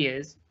answer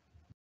is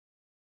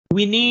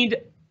we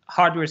need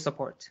hardware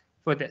support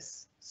for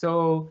this.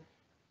 So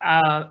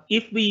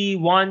if we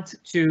want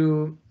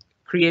to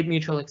create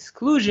mutual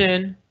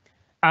exclusion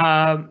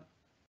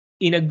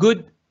in a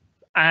good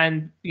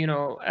and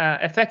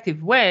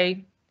effective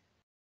way,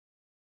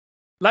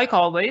 like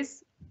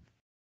always,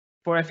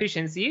 for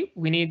efficiency,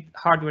 we need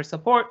hardware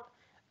support.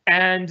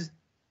 And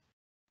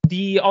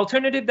the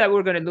alternative that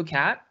we're going to look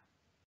at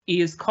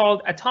is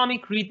called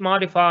atomic read,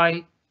 modify,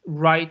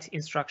 write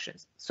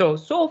instructions. So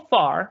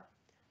far,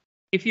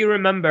 if you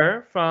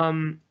remember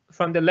from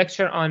the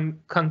lecture on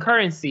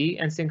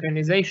concurrency and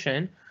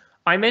synchronization,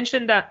 I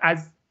mentioned that,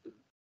 as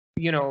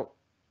in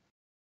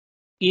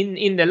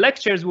the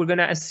lectures, we're going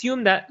to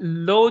assume that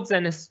loads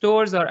and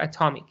stores are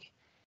atomic.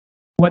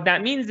 What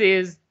that means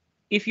is,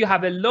 if you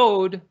have a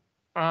load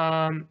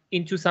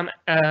into some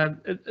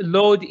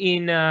load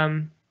in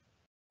a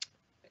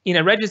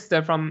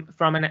register from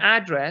an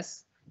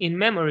address in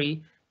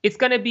memory, it's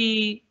going to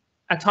be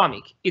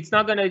atomic. It's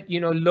not going to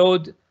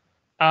load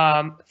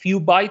few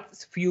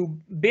bytes, few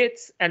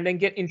bits, and then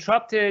get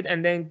interrupted,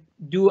 and then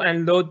do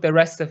and load the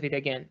rest of it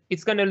again.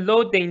 It's going to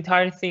load the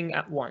entire thing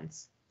at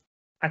once,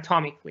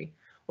 atomically.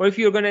 Or if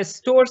you're going to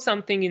store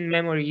something in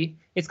memory,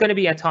 it's going to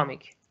be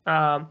atomic.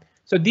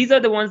 So these are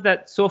the ones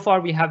that so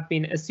far we have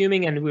been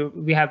assuming and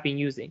we have been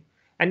using.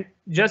 And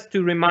just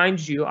to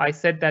remind you, I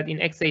said that in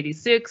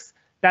x86,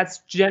 that's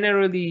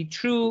generally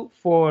true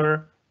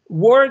for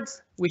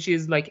words, which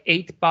is like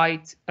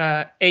 8-bit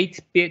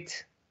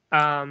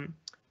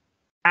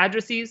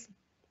addresses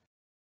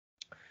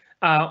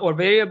or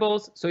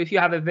variables. So if you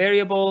have a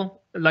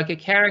variable like a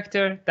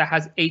character that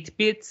has 8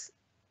 bits,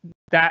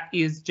 that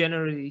is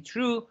generally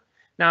true.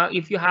 Now,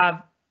 if you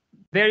have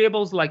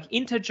variables like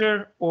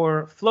integer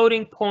or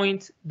floating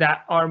point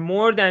that are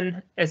more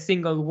than a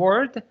single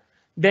word,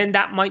 then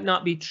that might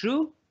not be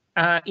true.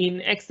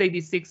 In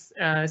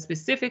x86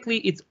 specifically,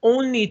 it's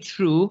only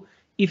true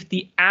if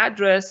the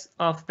address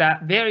of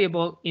that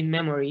variable in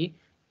memory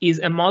is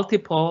a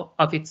multiple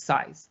of its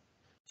size.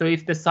 So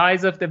if the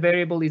size of the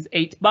variable is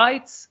 8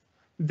 bytes,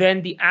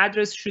 then the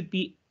address should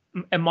be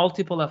a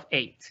multiple of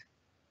 8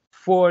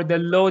 for the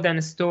load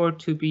and store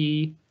to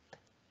be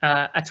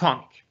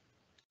atomic.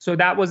 So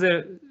that was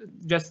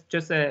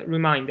just a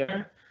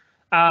reminder.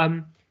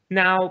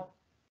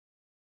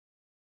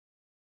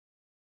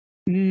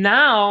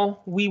 Now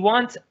we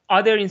want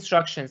other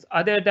instructions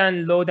other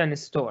than load and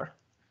store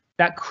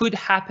that could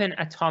happen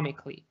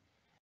atomically.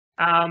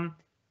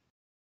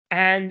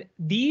 And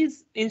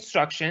these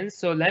instructions,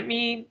 so let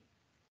me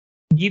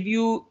give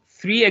you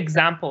 3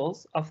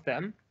 examples of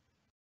them.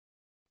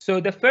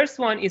 So the first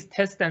one is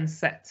test and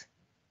set.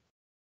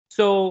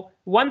 So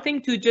one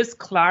thing to just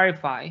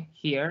clarify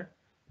here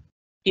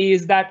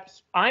is that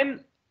we're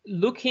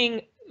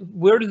looking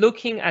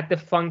at the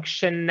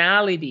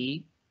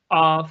functionality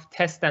of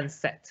test and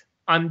set.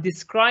 I'm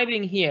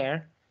describing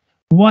here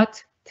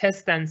what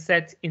test and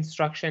set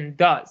instruction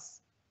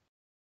does.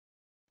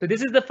 So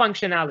this is the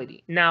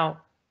functionality.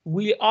 Now,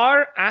 we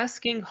are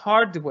asking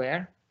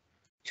hardware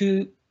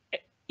to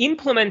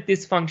implement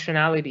this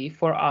functionality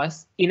for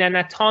us in an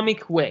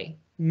atomic way,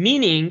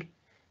 meaning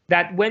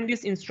that when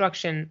this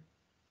instruction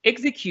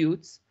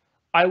executes,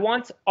 I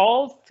want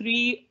all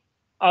 3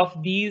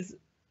 of these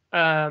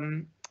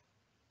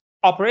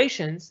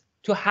operations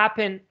to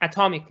happen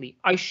atomically.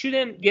 I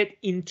shouldn't get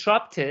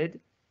interrupted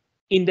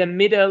in the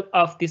middle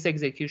of this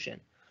execution.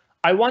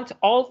 I want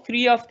all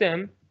three of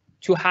them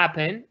to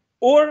happen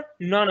or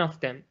none of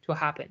them to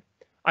happen.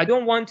 I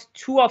don't want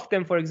two of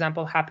them, for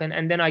example, happen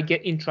and then I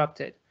get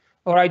interrupted.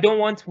 Or I don't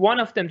want one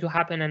of them to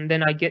happen and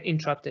then I get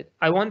interrupted.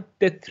 I want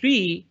the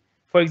three,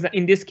 for example,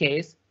 in this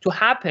case, to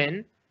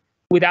happen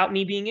without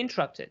me being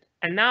interrupted.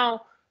 And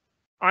now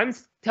I'm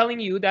telling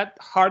you that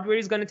hardware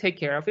is going to take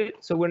care of it.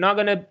 So we're not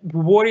going to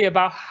worry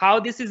about how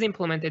this is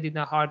implemented in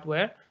the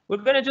hardware. We're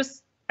going to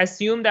just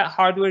assume that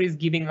hardware is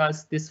giving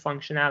us this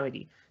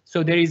functionality.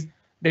 So there's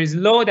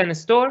load and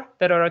store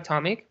that are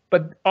atomic,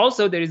 but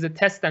also there is a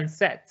test and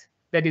set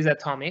that is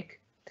atomic.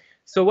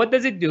 So what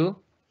does it do?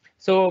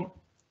 So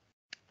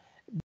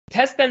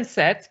test and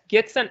set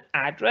gets an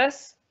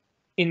address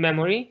in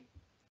memory.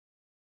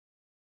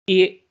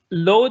 It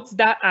loads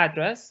that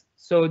address.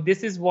 So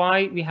this is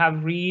why we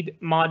have read,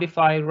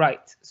 modify,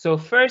 write. So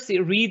first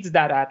it reads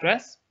that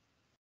address,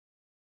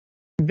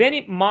 then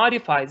it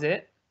modifies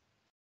it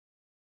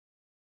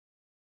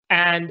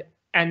and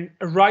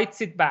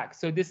writes it back.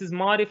 So this is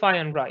modify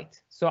and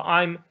write. So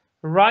I'm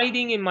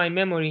writing in my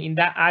memory in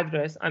that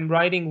address, I'm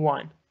writing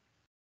 1.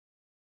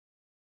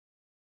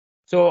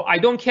 So I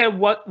don't care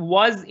what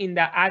was in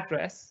that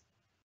address.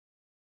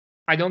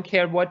 I don't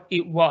care what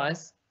it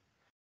was.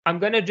 I'm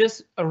going to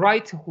just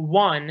write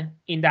 1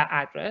 in that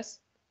address.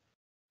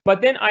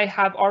 But then I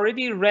have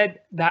already read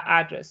that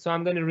address. So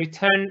I'm going to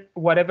return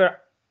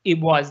whatever it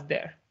was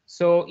there.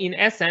 So in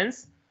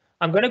essence,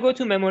 I'm going to go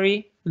to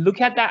memory,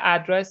 look at that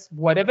address,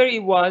 whatever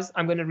it was,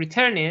 I'm going to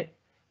return it.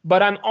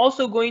 But I'm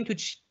also going to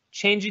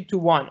change it to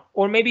 1.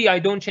 Or maybe I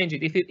don't change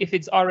it. If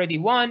it's already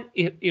 1,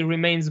 it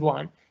remains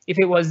 1. If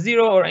it was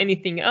 0 or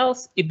anything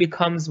else, it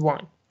becomes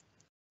 1.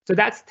 So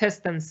that's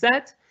test and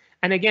set.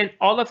 And again,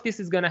 all of this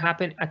is going to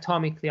happen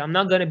atomically. I'm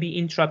not going to be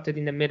interrupted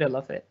in the middle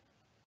of it.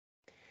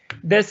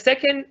 The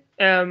second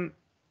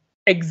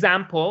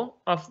example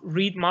of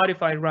read,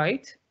 modify,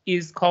 write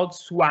is called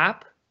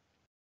swap.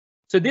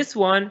 So this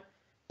one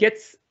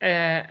gets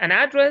an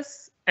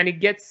address and it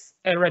gets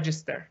a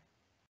register.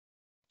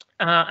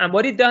 And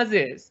what it does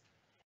is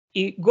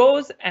it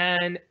goes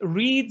and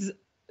reads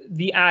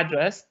the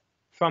address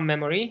from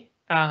memory.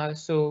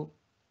 So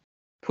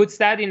puts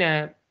that in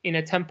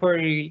a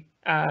temporary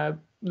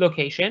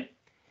location,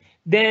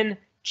 then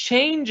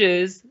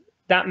changes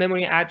that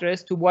memory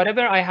address to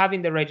whatever I have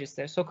in the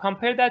register. So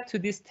compare that to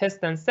this test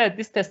and set.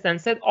 This test and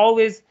set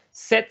always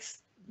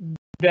sets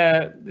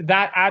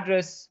that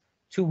address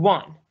to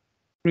 1,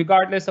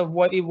 regardless of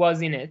what it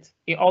was in it.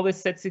 It always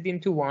sets it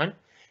into 1.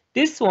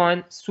 This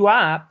one,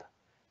 swap,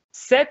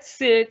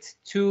 sets it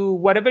to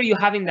whatever you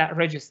have in that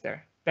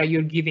register that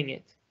you're giving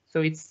it.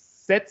 So it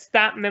sets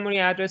that memory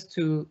address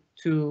to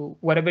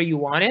whatever you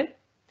wanted,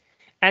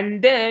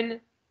 and then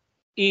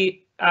it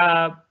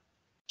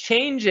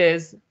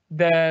changes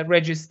the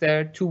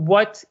register to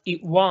what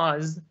it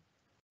was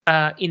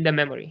in the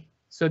memory.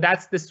 So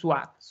that's the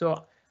swap.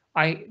 So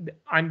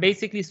I'm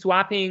basically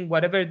swapping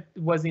whatever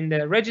was in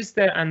the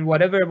register and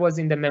whatever was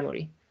in the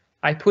memory.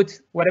 I put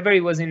whatever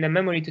it was in the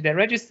memory to the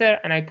register,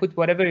 and I put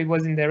whatever it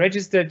was in the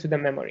register to the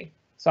memory.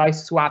 So I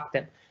swap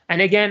them.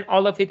 And again,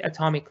 all of it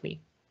atomically.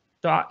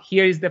 So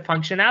here is the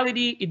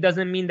functionality. It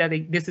doesn't mean that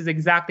this is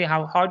exactly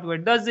how hardware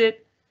does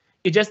it.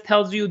 It just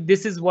tells you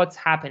this is what's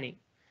happening.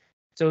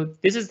 So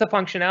this is the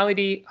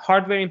functionality.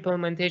 Hardware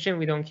implementation,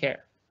 we don't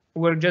care.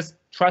 We're just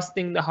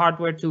trusting the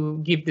hardware to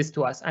give this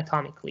to us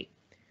atomically.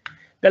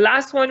 The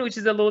last one, which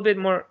is a little bit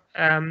more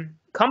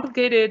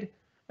complicated,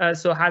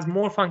 so has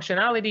more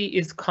functionality,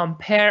 is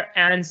compare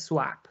and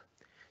swap.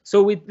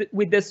 So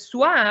with the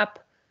swap,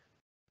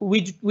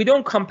 we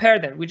don't compare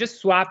them, we just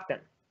swap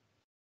them.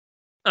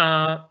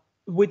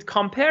 With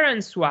compare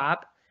and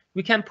swap,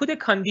 we can put a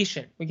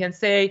condition. We can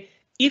say,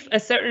 if a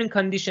certain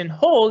condition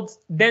holds,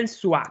 then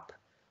swap.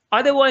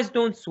 Otherwise,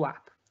 don't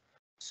swap.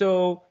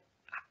 So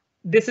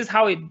this is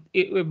how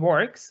it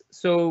works.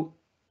 So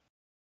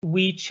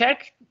we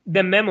check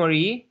the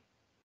memory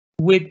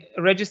with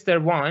register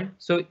 1.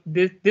 So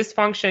this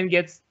function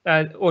gets,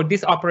 or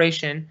this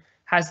operation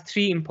has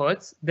 3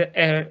 inputs,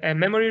 a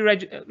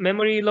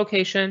memory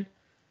location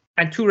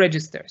and 2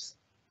 registers.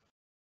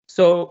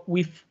 So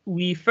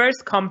we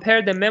first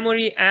compare the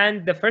memory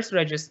and the first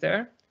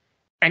register,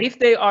 and if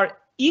they are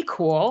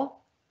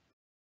equal,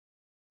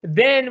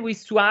 then we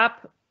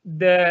swap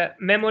the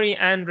memory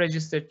and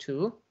register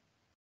 2,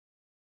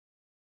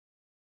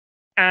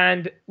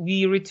 and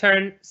we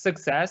return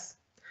success.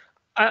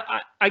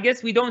 I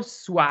guess we don't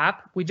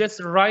swap, we just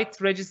write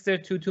register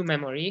 2 to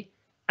memory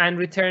and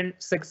return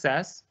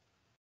success.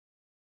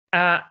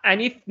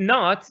 And if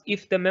not,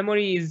 if the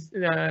memory is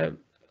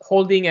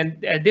holding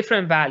a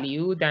different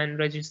value than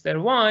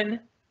register 1,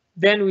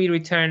 then we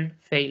return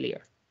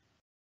failure.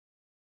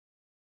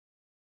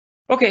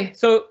 Okay,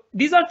 so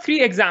these are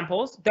 3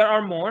 examples. There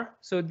are more,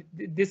 so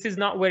this is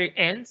not where it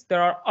ends.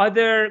 There are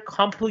other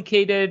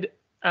complicated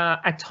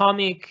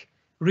atomic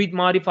read,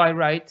 modify,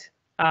 write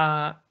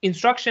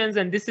instructions,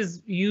 and this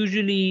is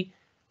usually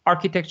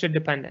architecture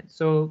dependent.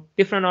 So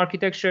different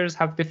architectures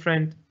have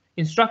different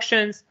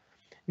instructions.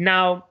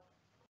 Now,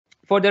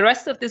 for the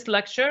rest of this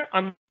lecture,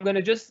 I'm going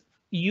to just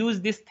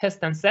use this test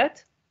and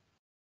set.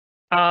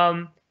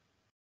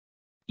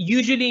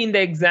 Usually in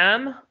the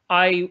exam,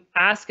 I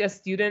ask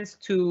students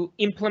to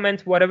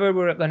implement whatever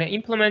we're going to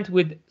implement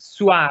with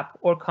swap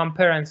or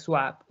compare and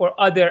swap or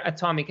other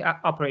atomic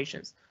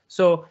operations.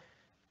 So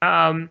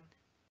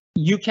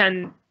we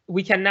can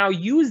now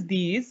use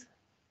these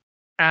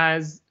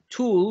as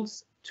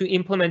tools to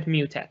implement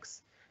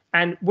mutex.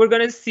 And we're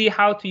going to see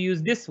how to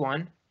use this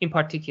one in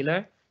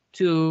particular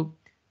to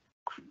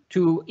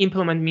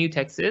implement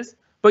mutexes.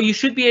 But you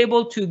should be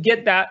able to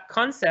get that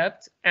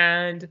concept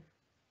and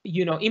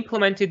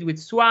implement it with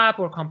swap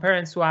or compare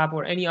and swap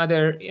or any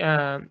other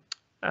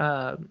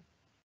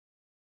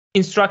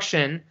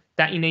instruction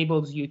that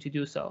enables you to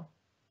do so.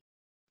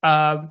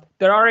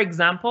 There are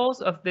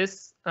examples of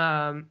this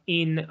on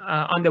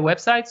the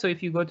website. So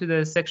if you go to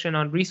the section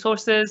on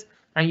resources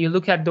and you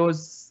look at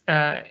those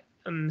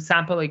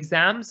sample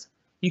exams,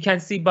 you can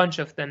see a bunch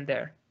of them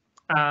there.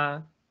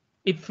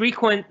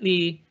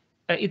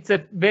 It's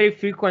a very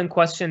frequent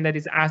question that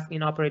is asked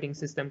in operating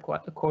system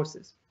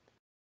courses.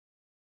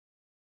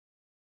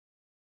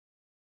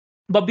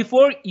 But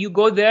before you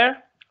go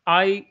there,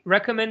 I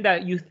recommend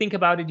that you think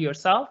about it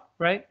yourself,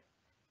 right?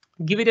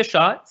 Give it a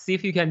shot, see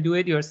if you can do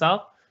it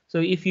yourself. So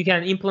if you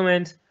can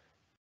implement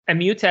a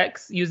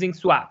mutex using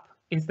swap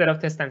instead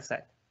of test and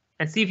set,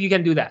 and see if you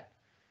can do that.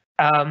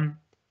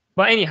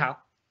 But anyhow,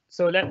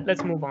 so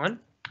let's move on.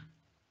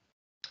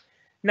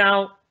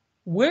 Now,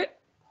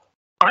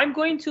 I'm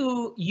going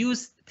to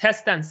use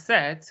test and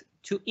set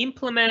to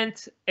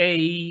implement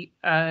a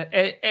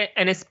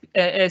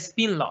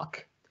spin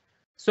lock.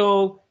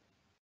 So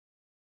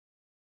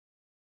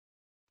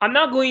I'm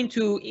not going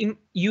to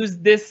use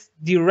this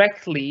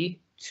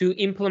directly to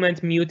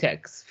implement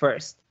mutex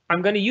first.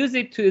 I'm going to use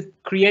it to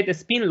create a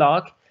spin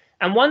lock.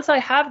 And once I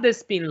have the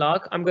spin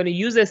lock, I'm going to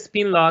use a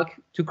spin lock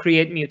to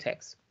create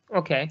mutex.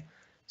 OK,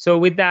 so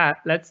with that,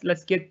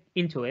 let's get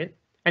into it.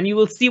 And you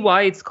will see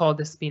why it's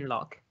called a spin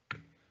lock.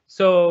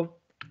 So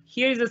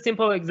here's a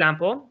simple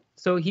example.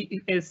 So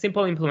a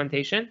simple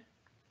implementation.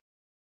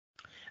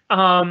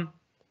 My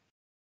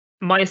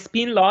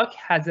spin lock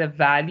has a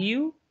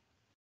value.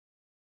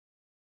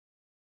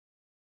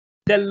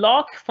 The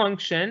lock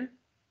function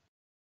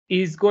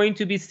is going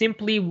to be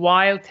simply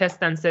while test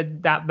and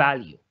set that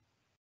value.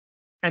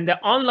 And the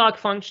unlock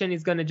function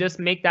is going to just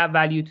make that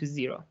value to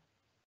 0.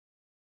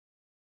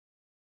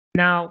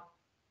 Now,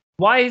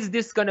 why is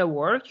this going to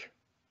work?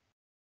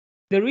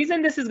 The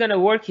reason this is going to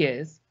work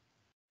is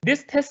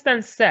this test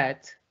and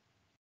set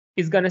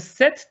is going to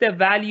set the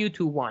value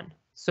to 1.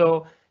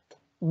 So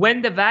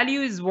when the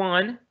value is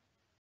 1,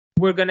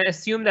 we're going to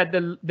assume that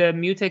the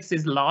mutex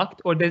is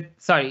locked, or the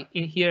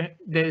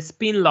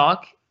spin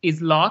lock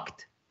is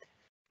locked.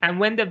 And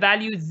when the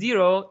value is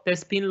 0, the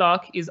spin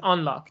lock is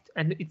unlocked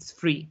and it's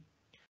free.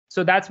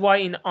 So that's why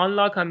in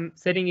unlock, I'm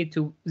setting it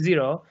to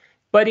 0.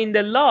 But in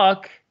the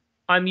lock,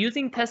 I'm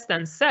using test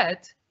and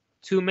set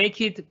to make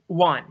it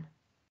 1.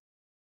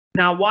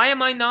 Now, why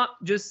am I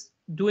not just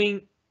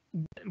reading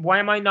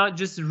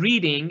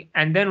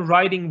and then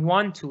writing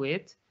 1 to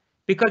it?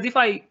 Because if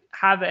I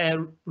have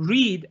a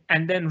read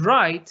and then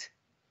write,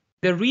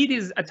 the read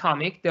is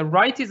atomic, the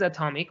write is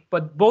atomic,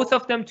 but both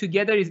of them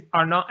together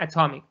are not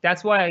atomic.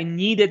 That's why I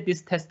needed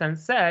this test and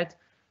set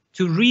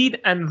to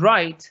read and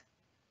write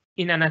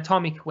in an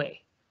atomic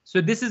way.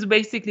 So this is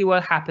basically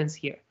what happens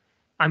here.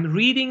 I'm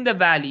reading the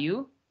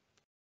value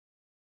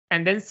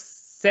and then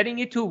setting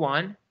it to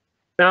 1.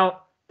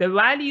 Now, the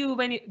value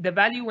when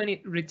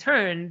it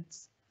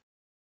returns,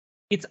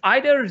 it's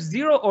either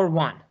 0 or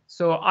 1.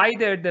 So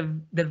either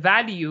the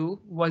value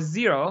was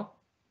 0,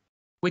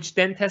 which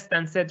then test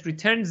and set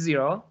returns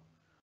 0,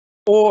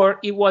 or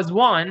it was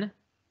 1,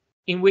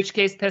 in which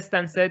case test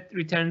and set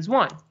returns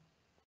 1.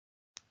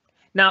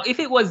 Now, if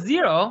it was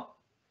 0,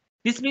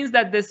 this means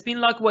that the spin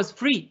lock was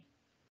free.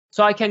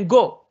 So I can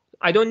go.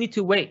 I don't need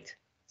to wait.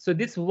 So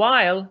this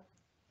while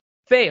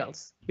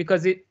fails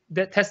because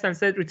the test and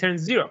set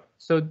returns 0.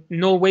 So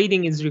no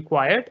waiting is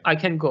required. I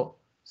can go.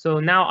 So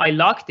now I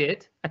locked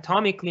it,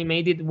 atomically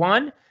made it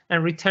 1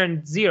 and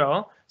returned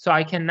 0. So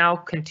I can now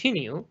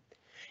continue.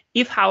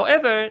 If,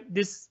 however,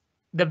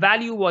 the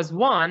value was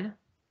 1,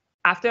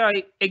 after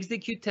I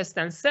execute test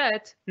and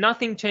set,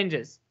 nothing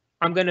changes.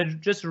 I'm going to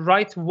just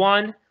write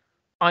 1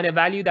 on a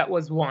value that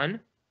was 1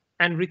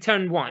 and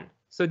return 1.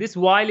 So this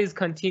while is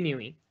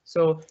continuing.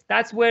 So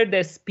that's where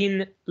the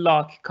spin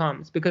lock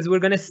comes, because we're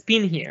going to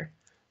spin here.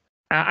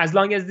 As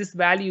long as this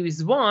value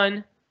is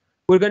 1,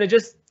 we're going to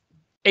just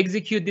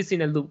execute this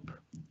in a loop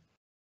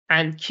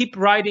and keep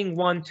writing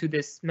 1 to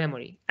this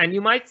memory. And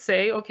you might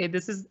say, OK,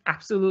 this is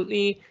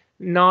absolutely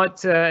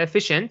not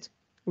efficient.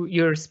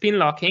 You're spin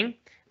locking,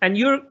 and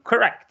you're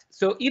correct.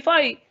 So if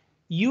I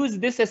use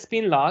this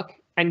spin lock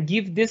and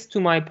give this to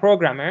my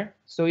programmer,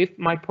 so if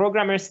my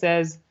programmer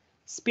says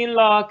spin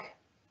lock,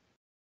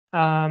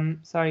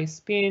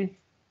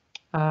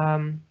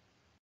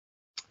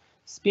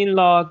 spin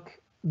lock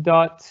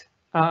dot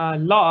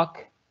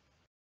lock,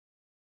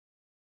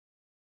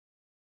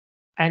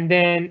 and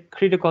then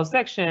critical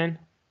section,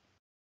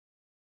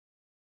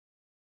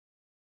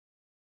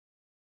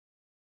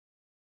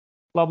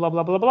 blah, blah,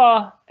 blah, blah,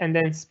 blah, and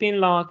then spin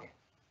lock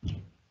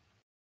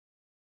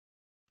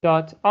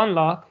dot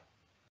unlock.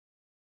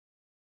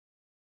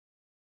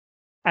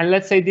 And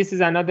let's say this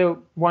is another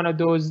one of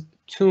those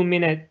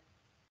 2-minute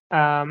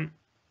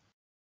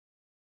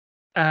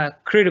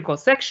critical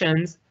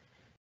sections.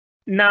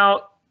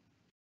 Now,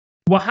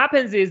 what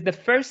happens is the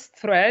first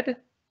thread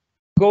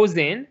goes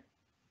in,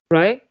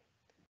 right?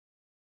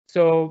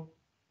 So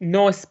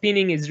no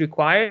spinning is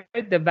required.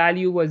 The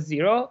value was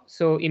 0,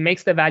 so it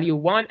makes the value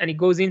 1 and it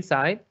goes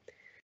inside.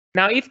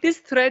 Now, if this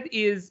thread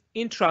is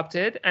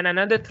interrupted and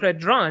another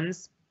thread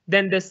runs,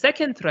 then the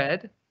second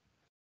thread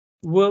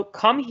will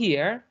come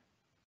here.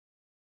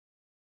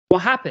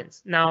 What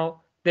happens?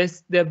 Now,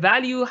 the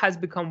value has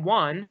become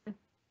 1,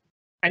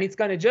 and it's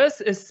going to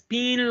just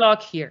spin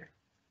lock here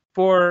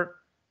for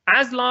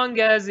as long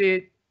as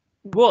it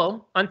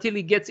will until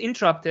it gets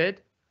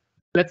interrupted.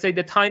 Let's say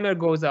the timer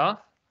goes off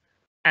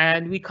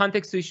and we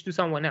context switch to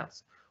someone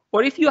else.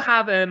 Or if you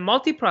have a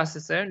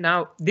multiprocessor,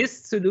 now this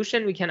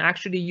solution, we can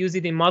actually use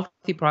it in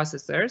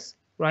multiprocessors,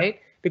 right?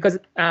 Because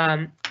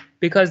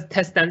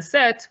test and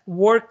set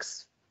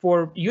works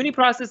for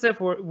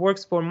uniprocessor,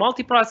 works for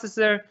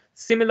multiprocessor,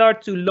 similar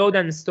to load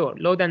and store.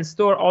 Load and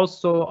store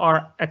also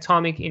are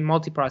atomic in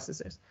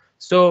multiprocessors.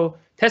 So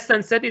test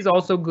and set is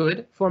also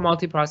good for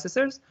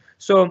multiprocessors.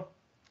 So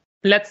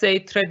let's say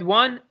thread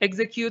 1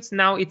 executes.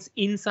 Now it's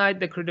inside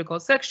the critical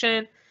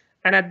section,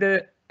 and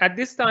at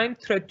this time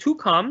thread 2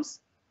 comes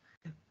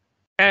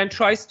and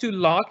tries to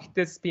lock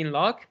the spin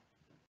lock.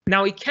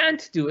 Now it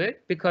can't do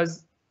it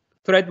because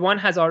thread 1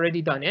 has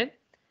already done it.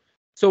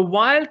 So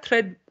while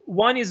thread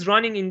 1 is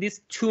running in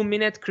this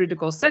 2-minute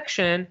critical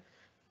section,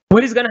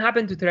 what is going to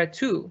happen to thread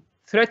 2?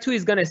 Thread 2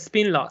 is going to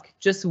spin lock,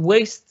 just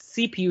waste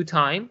CPU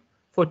time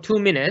for 2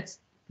 minutes,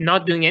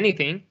 not doing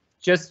anything,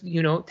 just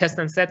test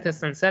and set,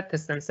 test and set,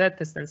 test and set,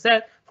 test and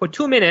set for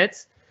 2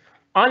 minutes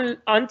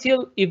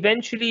until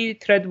eventually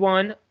thread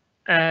 1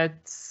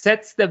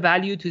 sets the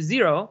value to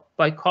 0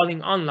 by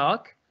calling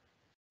unlock,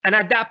 and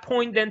at that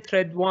point then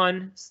thread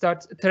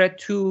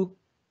 2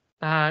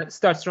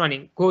 starts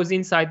running, goes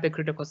inside the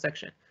critical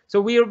section. So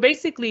we are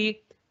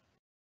basically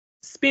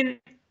spinning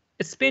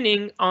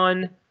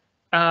on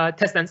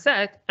test and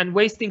set and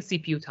wasting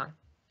CPU time.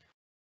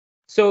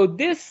 So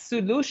this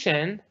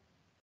solution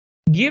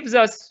gives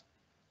us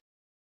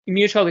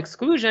mutual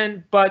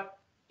exclusion, but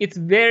it's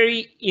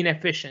very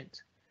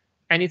inefficient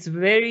and it's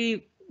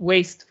very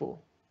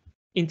wasteful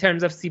in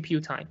terms of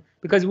CPU time,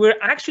 because we're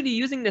actually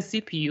using the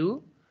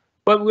CPU,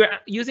 but we're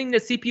using the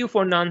CPU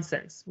for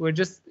nonsense. We're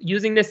just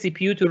using the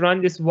CPU to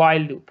run this while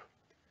loop.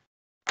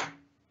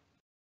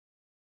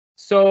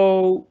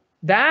 So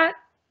that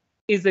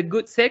is a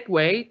good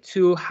segue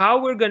to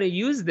how we're going to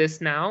use this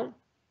now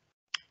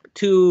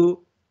to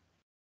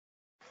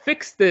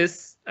fix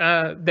this,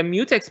 the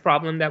mutex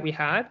problem that we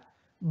had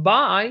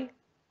by,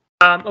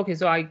 okay,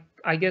 so I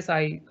guess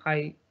I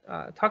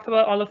talked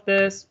about all of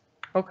this.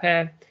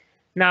 Okay,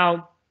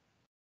 now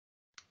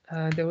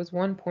there was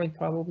one point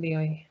probably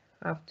I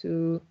have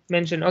to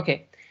mention.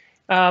 Okay,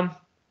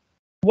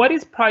 what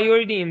is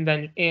priority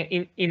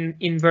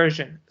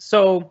inversion?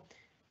 So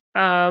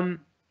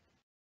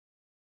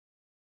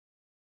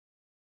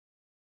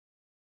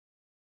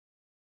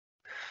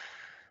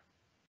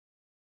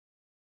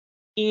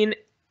in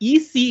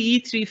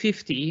ECE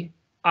 350,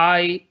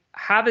 I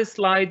have a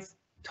slides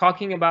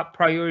talking about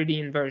priority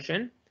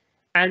inversion,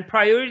 and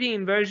priority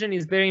inversion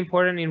is very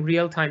important in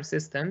real-time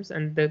systems,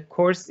 and the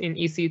course in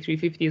ECE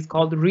 350 is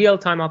called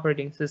real-time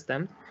operating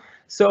system.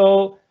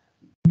 So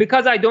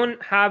because I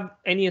don't have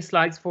any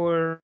slides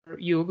for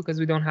you, because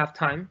we don't have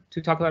time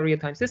to talk about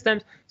real-time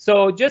systems,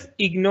 so just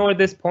ignore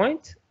this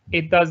point.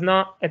 It does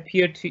not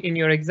appear in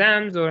your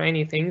exams or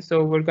anything,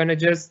 so we're going to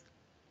just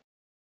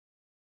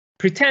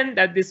pretend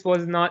that this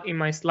was not in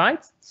my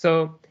slides.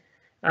 So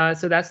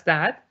that's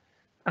that.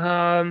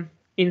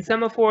 In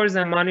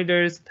semaphores and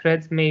monitors,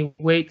 threads may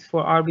wait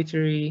for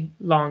arbitrary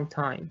long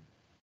time.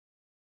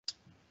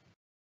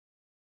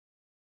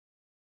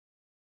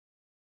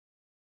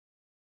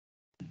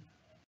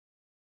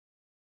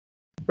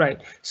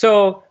 Right.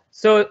 So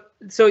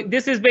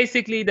this is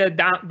basically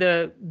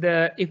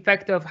the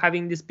effect of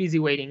having this busy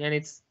waiting, and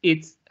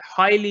it's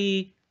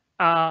highly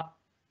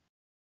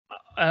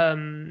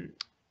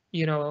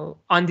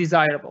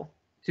undesirable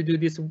to do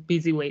this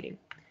busy waiting.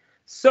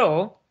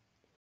 So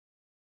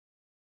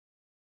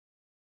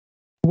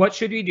what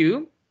should we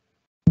do?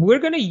 We're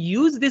going to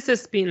use this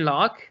spin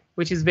lock,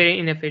 which is very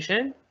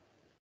inefficient,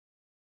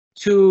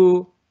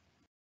 to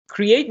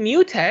create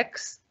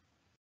mutex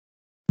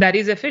that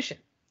is efficient.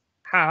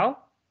 How?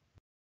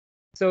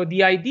 So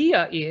the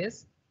idea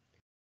is,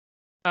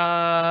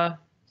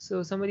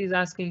 so somebody's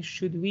asking,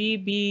 should we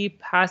be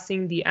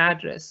passing the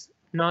address,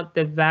 not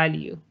the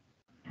value?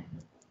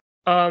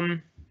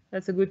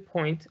 That's a good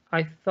point.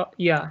 I thought,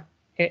 yeah,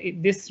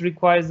 this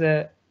requires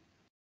a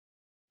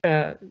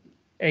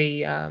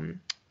yeah,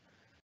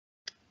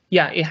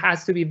 it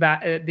has to be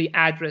the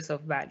address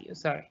of value.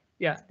 Sorry.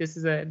 Yeah, this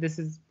is a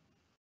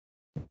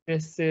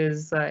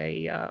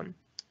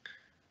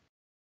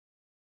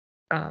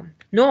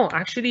no,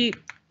 actually,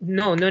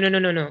 no.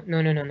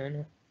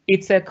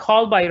 It's a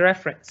call by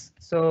reference.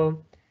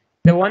 So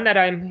the one that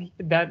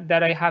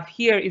I have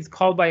here is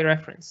call by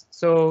reference.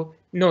 So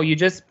no, you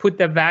just put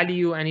the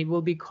value and it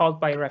will be called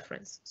by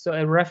reference. So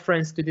a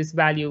reference to this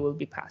value will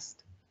be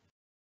passed.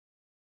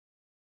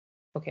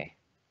 Okay.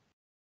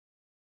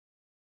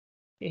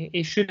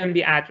 It shouldn't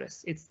be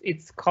address.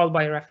 It's called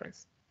by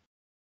reference.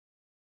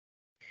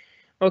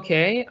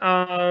 Okay.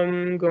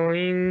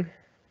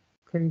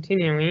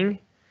 Continuing.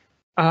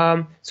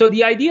 So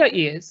the idea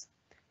is,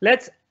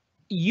 let's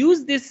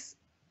use this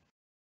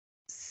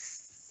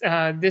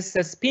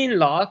spin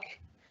lock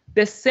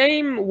the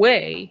same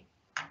way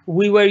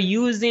we were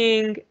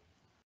using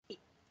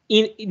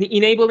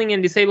enabling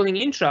and disabling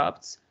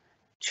interrupts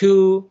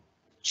to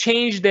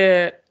change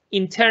the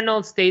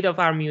internal state of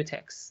our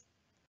mutex.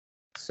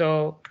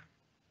 So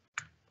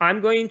I'm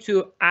going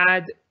to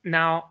add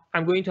now,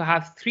 I'm going to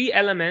have 3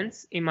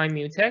 elements in my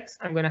mutex.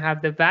 I'm going to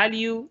have the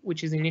value,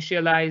 which is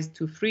initialized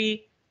to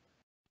 3.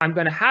 I'm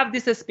going to have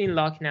this spin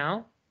lock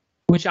now,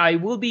 which I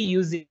will be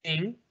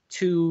using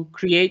to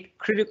create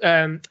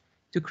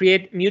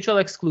mutual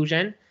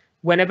exclusion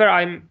whenever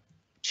I'm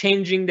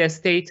changing the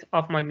state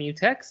of my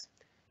mutex.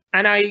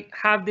 And I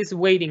have this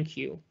waiting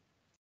queue.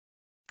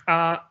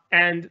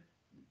 And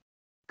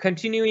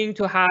continuing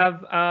to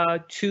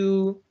have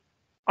 2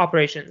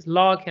 operations,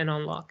 lock and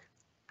unlock.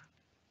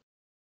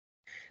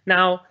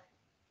 Now,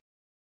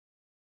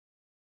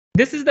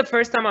 this is the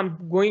first time I'm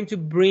going to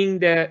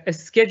bring a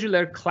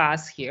scheduler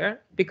class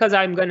here because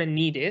I'm going to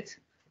need it.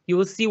 You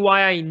will see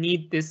why I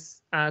need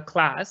this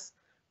class,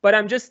 but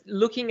I'm just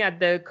looking at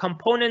the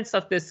components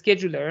of the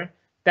scheduler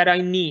that I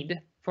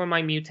need for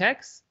my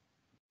mutex,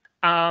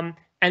 and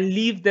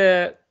leave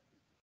the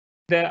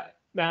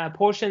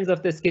portions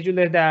of the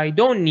scheduler that I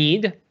don't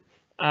need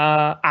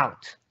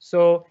out.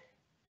 So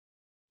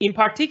in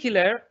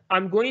particular,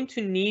 I'm going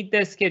to need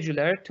the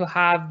scheduler to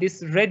have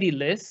this ready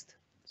list.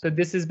 So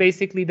this is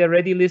basically the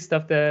ready list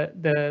of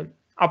the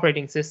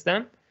operating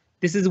system.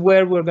 This is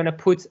where we're going to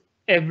put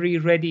every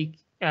ready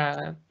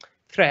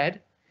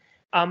thread.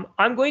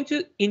 I'm going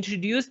to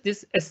introduce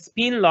this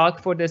spin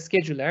lock for the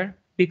scheduler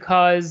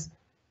because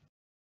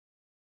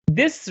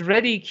this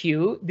ready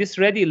queue, this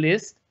ready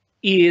list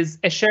is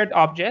a shared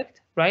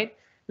object, right?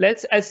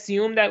 Let's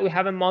assume that we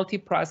have a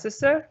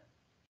multiprocessor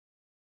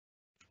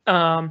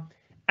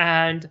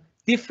and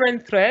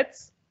different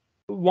threads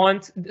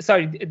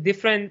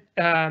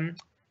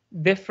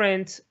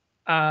different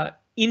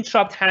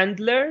interrupt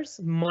handlers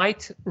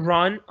might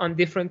run on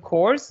different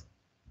cores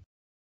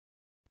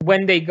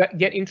when they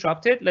get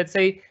interrupted. Let's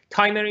say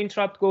timer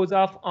interrupt goes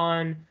off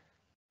on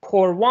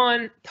core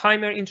 1,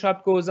 timer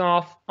interrupt goes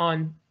off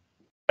on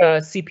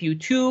CPU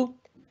 2,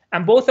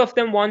 and both of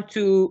them want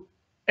to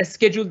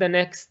schedule the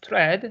next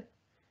thread.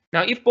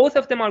 Now, if both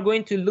of them are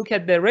going to look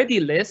at the ready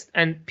list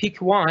and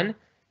pick one,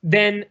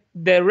 then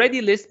the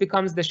ready list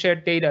becomes the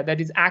shared data that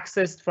is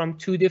accessed from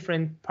 2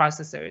 different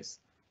processors.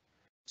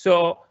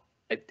 So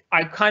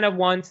I kind of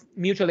want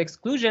mutual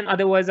exclusion,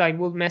 otherwise I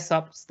will mess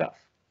up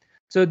stuff.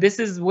 So this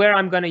is where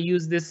I'm going to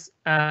use this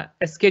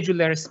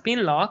scheduler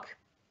spin lock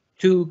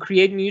to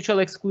create mutual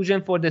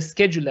exclusion for the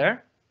scheduler.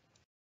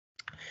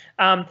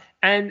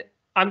 And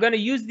I'm going to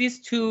use these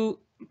 2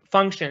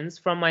 functions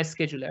from my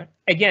scheduler.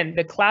 Again,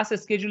 the class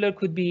scheduler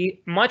could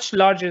be much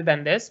larger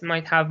than this,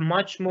 might have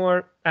much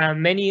more,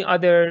 many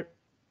other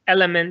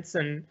elements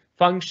and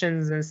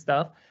functions and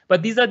stuff.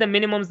 But these are the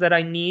minimums that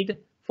I need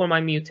for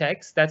my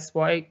mutex. That's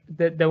why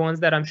the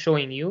ones that I'm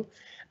showing you.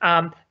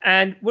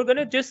 And we're going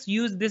to just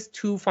use these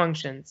 2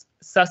 functions,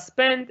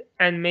 suspend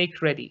and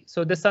make ready.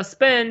 So the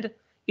suspend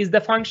is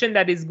the function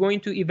that is going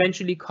to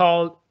eventually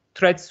call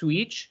thread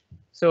switch.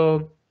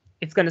 So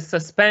it's going to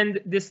suspend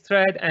this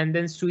thread and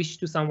then switch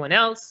to someone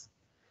else.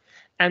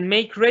 And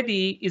make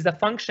ready is a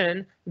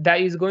function that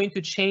is going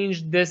to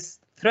change this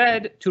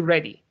thread to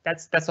ready.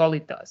 That's all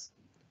it does.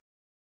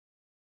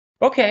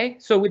 Okay,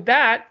 so with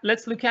that,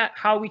 let's look at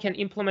how we can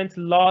implement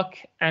lock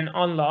and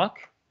unlock.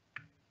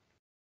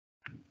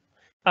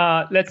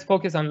 Let's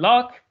focus on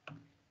lock.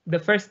 The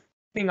first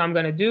thing I'm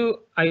going to do,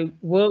 I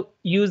will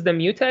use the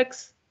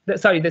mutex,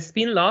 the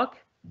spin lock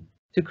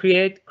to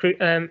create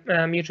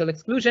mutual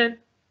exclusion.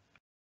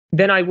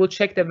 Then I will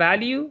check the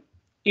value.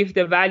 If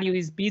the value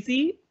is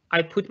busy,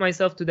 I put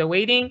myself to the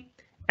waiting,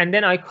 and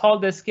then I call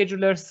the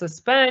scheduler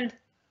suspend.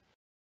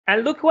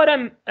 And look what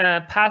I'm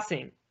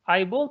passing.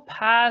 I will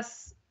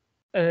pass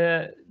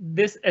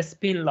this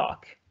spin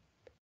lock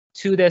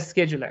to the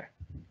scheduler.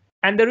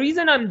 And the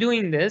reason I'm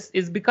doing this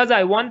is because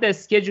I want the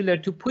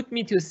scheduler to put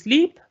me to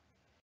sleep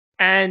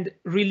and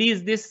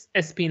release this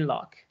spin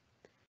lock.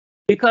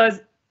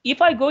 Because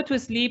if I go to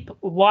sleep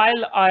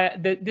while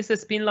this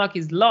spin lock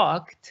is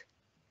locked,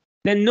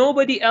 then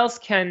nobody else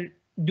can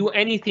do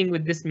anything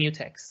with this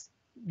mutex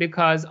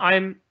because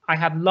I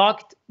have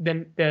locked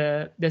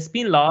the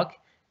spin lock,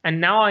 and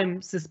now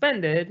I'm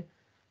suspended,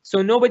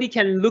 so nobody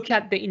can look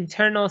at the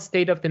internal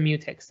state of the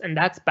mutex, and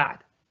that's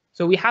bad.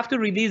 So we have to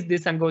release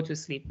this and go to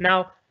sleep.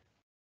 Now,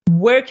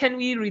 where can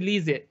we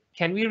release it?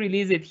 Can we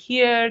release it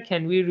here?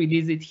 Can we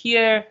release it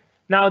here?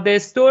 Now, the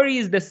story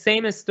is the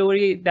same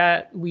story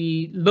that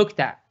we looked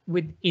at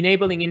with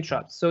enabling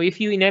interrupts. So if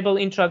you enable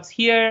interrupts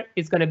here,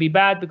 it's going to be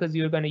bad because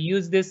you're going to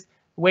use this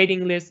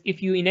waiting list.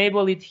 If you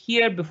enable it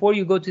here before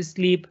you go to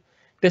sleep,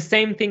 the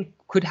same thing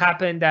could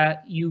happen,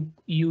 that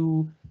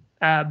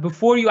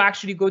before you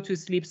actually go to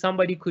sleep,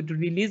 somebody could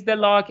release the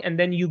lock and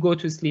then you go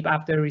to sleep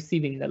after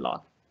receiving the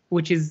lock,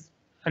 which is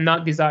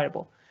not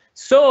desirable.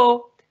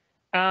 So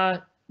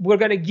we're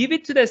going to give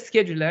it to the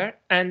scheduler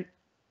and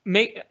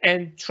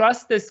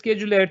trust the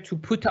scheduler to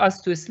put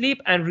us to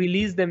sleep and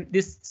release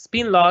this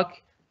spin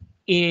lock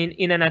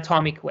in an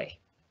atomic way.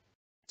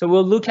 So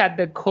we'll look at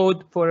the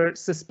code for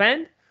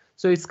suspend.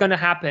 So it's going to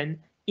happen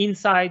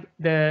inside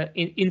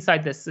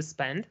the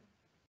suspend.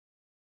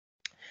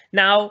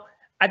 Now,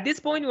 at this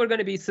point, we're going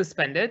to be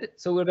suspended.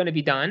 So we're going to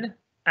be done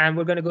and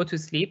we're going to go to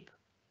sleep.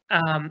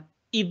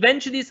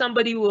 Eventually,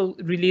 somebody will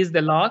release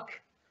the lock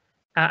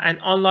and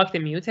unlock the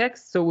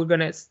mutex. So we're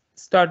going to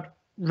start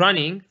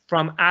running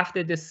from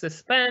after this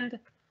suspend.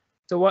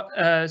 So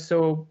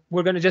so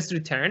we're going to just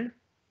return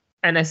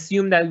and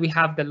assume that we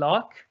have the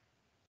lock.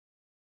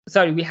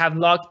 Sorry, we have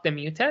locked the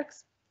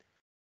mutex.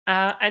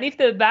 And if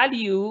the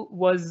value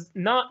was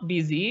not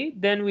busy,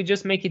 then we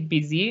just make it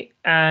busy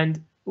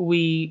and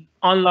we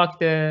unlock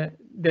the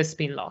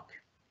spin lock.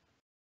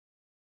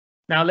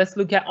 Now let's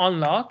look at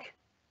unlock.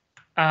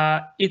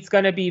 It's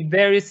going to be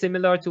very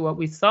similar to what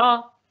we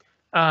saw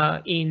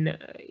in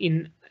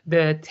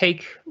the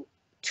take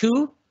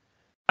 2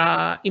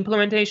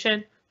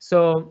 implementation.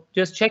 So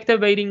just check the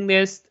waiting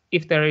list.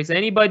 If there is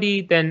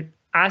anybody, then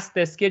ask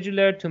the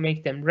scheduler to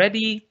make them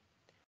ready.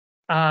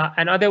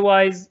 And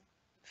otherwise,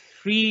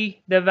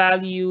 free the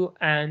value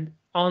and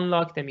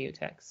unlock the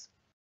mutex.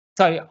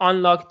 Sorry,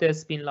 unlock the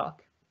spin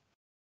lock.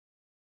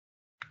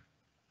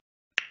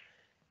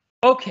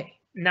 Okay,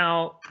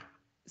 now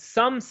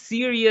some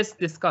serious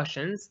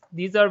discussions.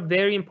 These are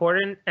very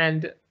important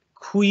and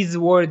quiz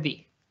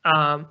worthy.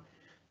 Can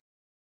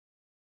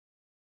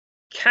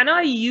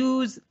I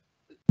use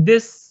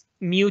this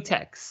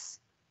mutex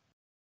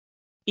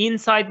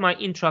inside my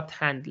interrupt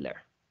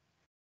handler?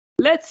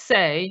 Let's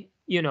say,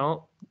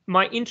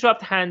 my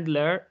interrupt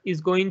handler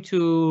is going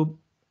to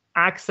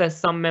access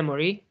some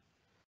memory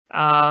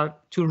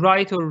to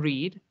write or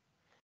read,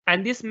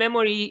 and this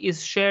memory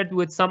is shared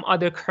with some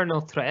other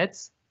kernel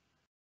threads.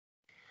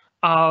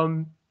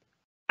 And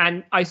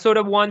I sort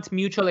of want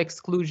mutual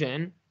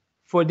exclusion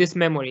for this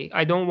memory.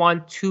 I don't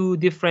want 2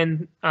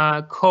 different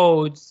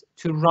codes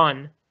to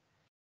run.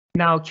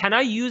 Now, can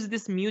I use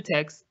this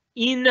mutex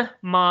in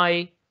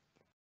my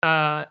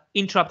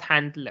interrupt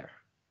handler?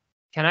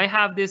 Can I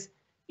have this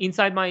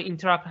inside my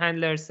interrupt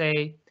handler,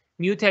 say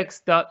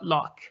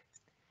mutex.lock?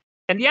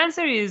 And the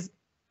answer is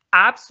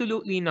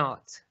absolutely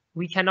not.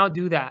 We cannot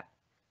do that.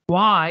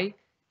 Why?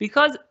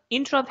 Because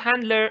interrupt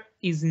handler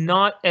is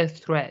not a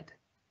thread.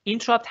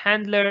 Interrupt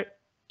handler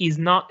is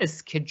not a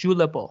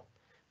schedulable.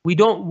 We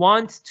don't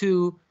want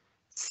to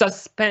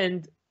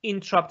suspend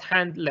interrupt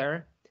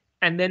handler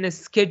and then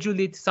schedule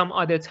it some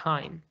other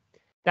time.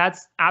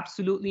 That's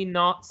absolutely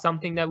not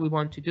something that we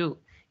want to do.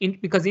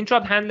 Because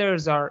interrupt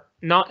handlers are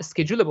not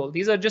schedulable.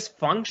 These are just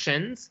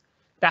functions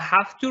that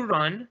have to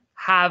run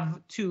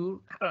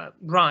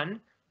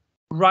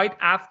right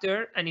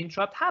after an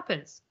interrupt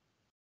happens.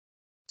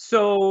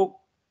 So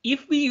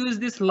if we use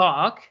this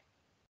lock,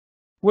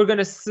 we're going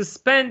to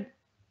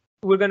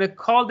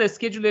call the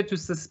scheduler to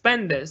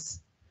suspend this,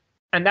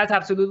 and that's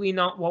absolutely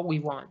not what we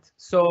want.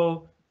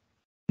 So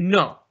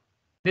no,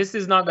 this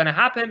is not going to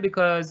happen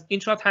because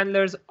interrupt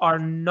handlers are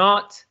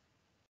not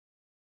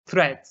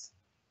threads,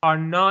 are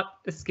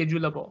not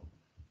schedulable.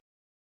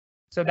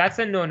 So that's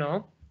a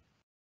no-no.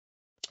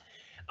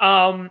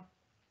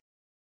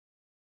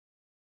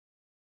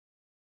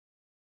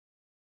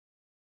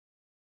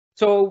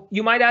 So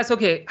you might ask,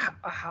 okay,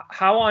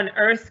 how on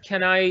earth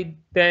can I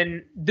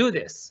then do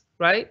this,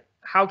 right?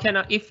 How can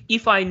I,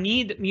 if I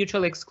need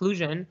mutual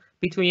exclusion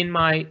between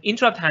my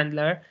interrupt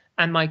handler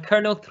and my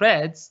kernel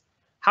threads,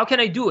 how can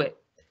I do it?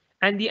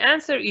 And the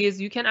answer is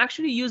you can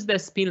actually use the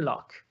spin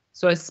lock.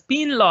 So a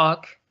spin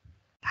lock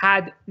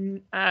had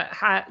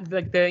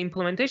like the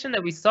implementation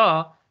that we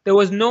saw, there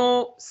was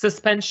no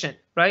suspension,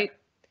 right?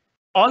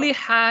 All it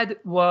had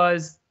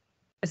was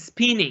a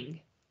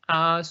spinning.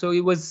 So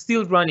it was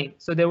still running.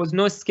 So there was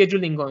no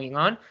scheduling going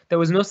on. There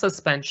was no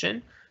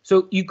suspension.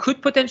 So you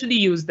could potentially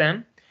use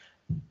them,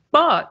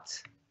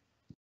 but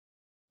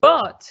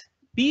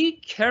be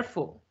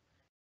careful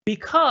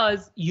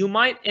because you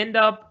might end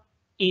up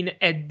in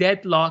a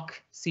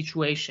deadlock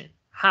situation.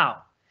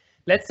 How?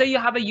 Let's say you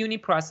have a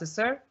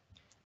uniprocessor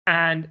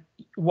and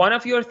one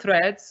of your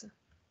threads,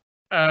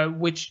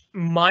 which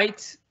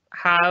might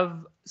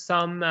have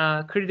some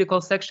critical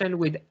section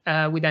with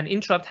an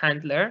interrupt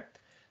handler,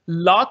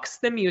 locks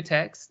the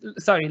mutex,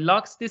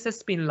 locks this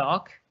spin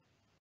lock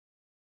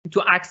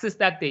to access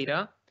that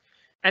data.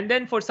 and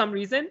then for some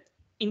reason,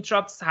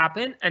 interrupts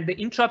happen, and the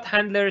interrupt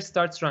handler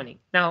starts running.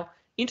 Now,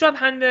 interrupt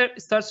handler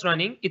starts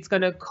running. It's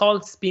going to call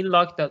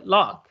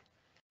spinlock.lock,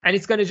 and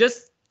it's going to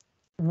just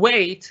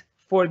wait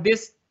for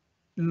this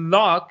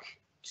lock,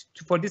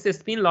 for this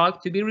spin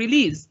lock to be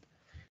released.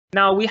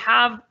 Now we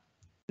have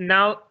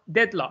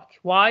deadlock.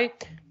 Why?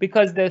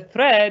 Because the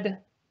thread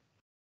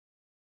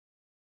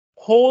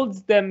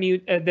holds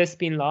the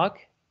spin lock.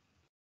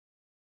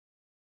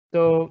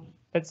 So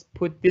let's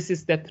put, this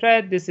is the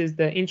thread, this is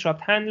the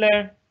interrupt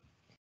handler.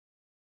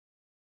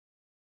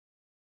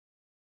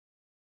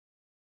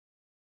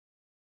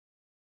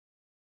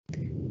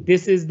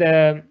 This is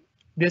the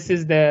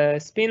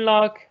spin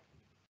lock.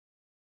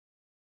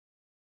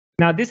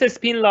 Now this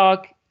spin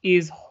lock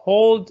is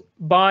held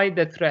by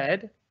the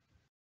thread.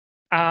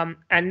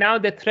 And now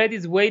the thread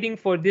is waiting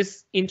for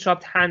this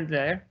interrupt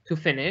handler to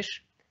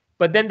finish,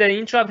 but then the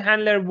interrupt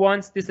handler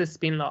wants this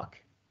spin lock.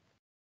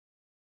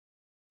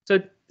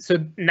 So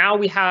now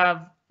we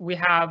have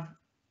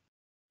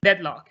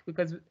deadlock,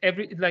 because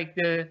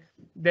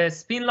the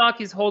spin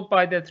lock is held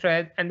by the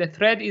thread, and the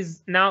thread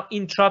is now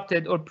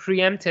interrupted or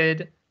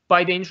preempted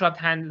by the interrupt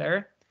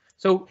handler.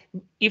 So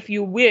if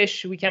you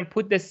wish, we can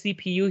put the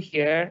CPU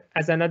here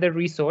as another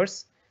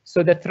resource.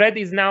 So the thread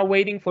is now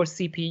waiting for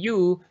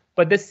CPU,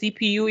 but the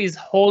CPU is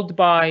held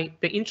by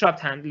the interrupt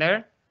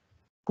handler,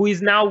 who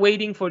is now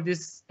waiting for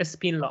this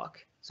spin lock.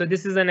 So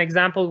this is an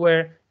example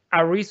where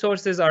our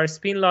resources are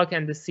spin lock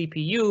and the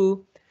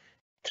CPU.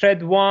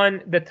 Thread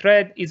 1, the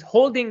thread is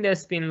holding the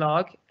spin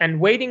lock and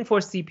waiting for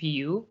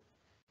CPU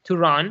to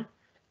run,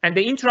 and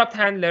the interrupt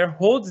handler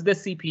holds the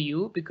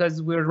CPU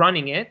because we're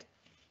running it,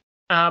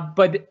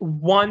 but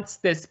wants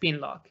the spin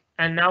lock,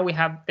 and now we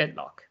have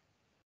deadlock.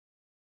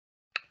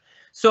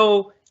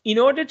 So in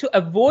order to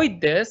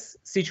avoid this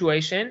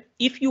situation,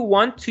 if you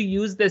want to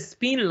use the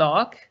spin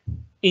lock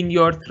in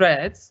your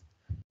threads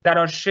that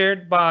are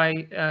shared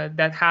by,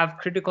 that have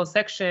critical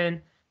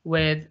section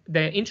with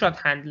the interrupt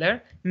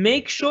handler,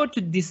 make sure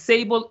to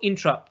disable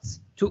interrupts.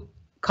 To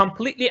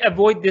completely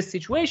avoid this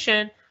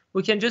situation,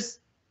 we can just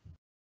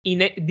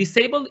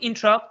disable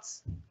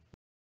interrupts,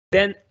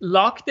 then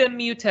lock the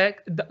mutex,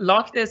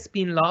 lock the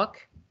spin lock,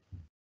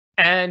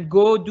 and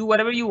go do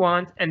whatever you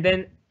want, and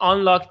then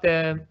unlock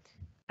the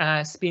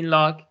spin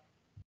lock,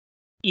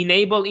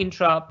 enable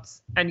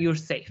interrupts, and you're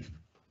safe,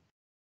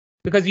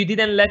 because you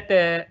didn't let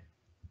the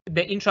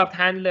interrupt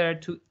handler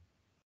to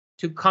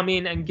come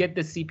in and get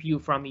the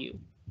CPU from you.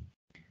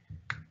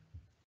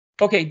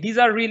 Okay, these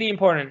are really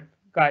important,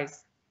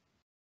 guys.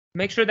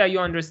 Make sure that you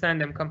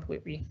understand them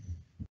completely.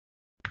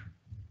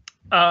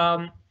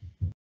 Now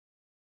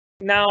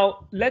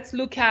let's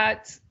look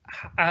at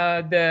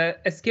the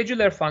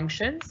scheduler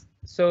functions.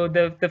 So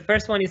the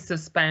first one is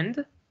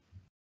suspend.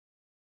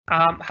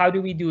 How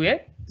do we do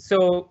it?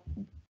 So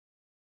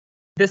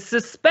the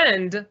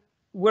suspend,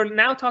 we're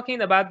now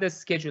talking about the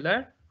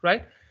scheduler,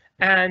 right?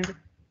 And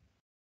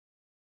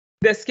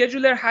the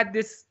scheduler had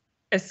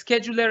a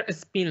scheduler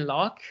spin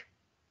lock.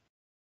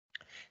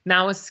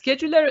 Now a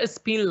scheduler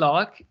spin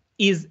lock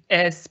is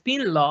a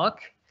spin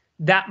lock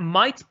that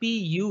might be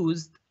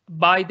used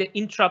by the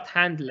interrupt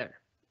handler.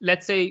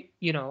 Let's say,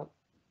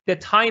 the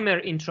timer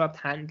interrupt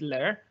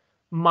handler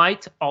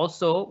might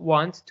also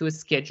want to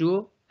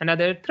schedule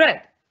another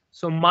thread.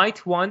 So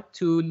might want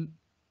to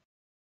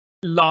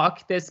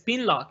lock the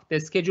spin lock, the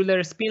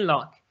scheduler spin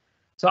lock.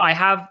 So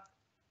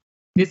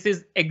this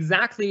is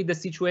exactly the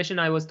situation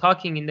I was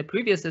talking in the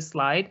previous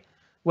slide,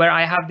 where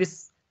I have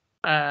this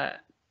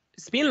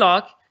spin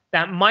lock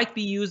that might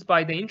be used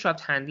by the interrupt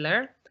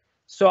handler.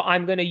 So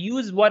I'm going to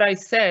use what I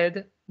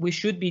said we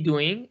should be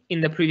doing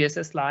in the previous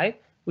slide,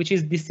 which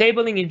is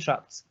disabling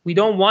interrupts. We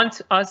don't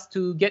want us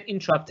to get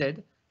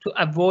interrupted to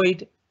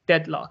avoid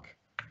deadlock.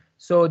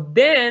 So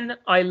then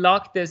I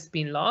lock the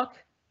spin lock,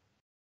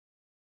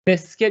 the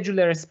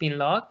scheduler spin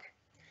lock,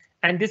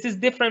 and this is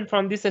different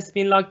from this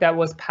spin lock that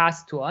was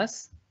passed to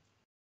us.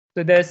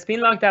 So the spin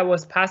lock that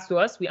was passed to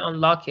us, we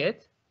unlock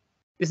it.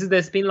 This is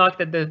the spin lock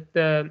that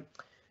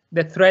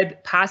the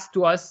thread passed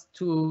to us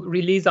to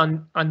release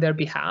on their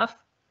behalf.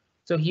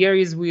 So here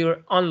is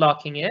we're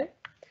unlocking it.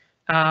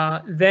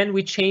 Then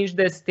we change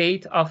the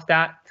state of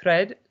that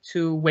thread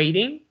to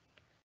waiting,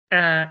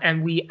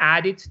 and we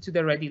add it to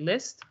the ready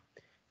list.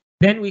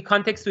 Then we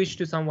context switch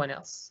to someone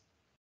else.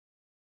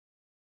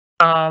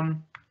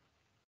 And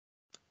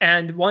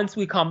once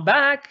we come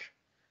back,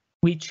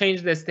 we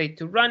change the state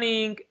to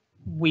running.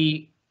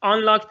 We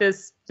unlock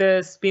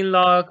the spin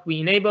lock. We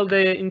enable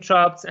the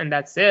interrupts, and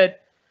that's it.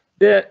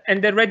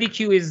 And the ready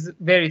queue is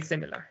very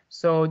similar.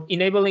 So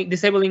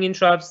disabling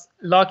interrupts,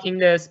 locking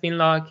the spin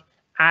lock,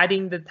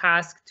 adding the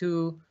task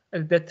to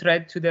the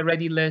thread to the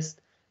ready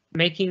list,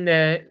 changing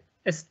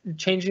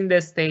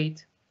the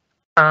state,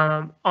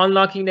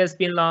 unlocking the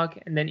spin lock,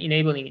 and then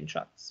enabling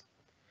interrupts.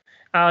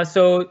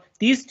 So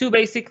these two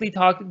basically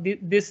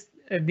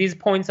these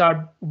points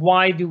are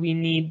why do we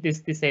need this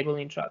disable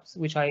interrupts,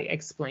 which I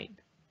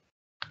explained.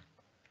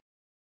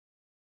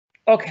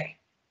 Okay.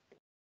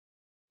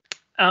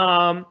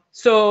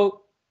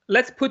 So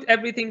let's put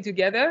everything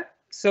together.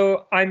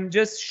 so I'm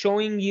just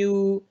showing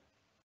you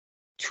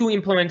two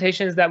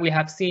implementations that we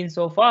have seen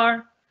so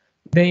far.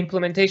 The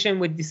implementation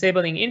with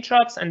disabling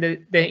interrupts and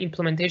the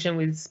implementation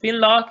with spin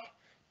lock.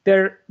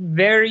 They're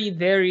very,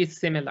 very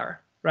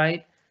similar,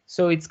 right?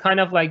 So it's kind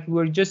of like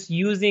we're just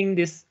using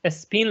this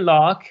spin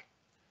lock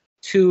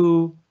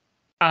to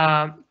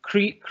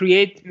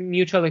create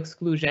mutual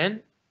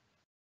exclusion,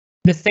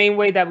 the same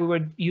way that we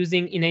were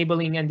using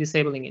enabling and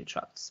disabling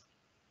interrupts.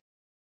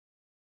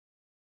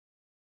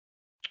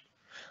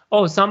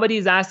 Oh, somebody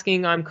is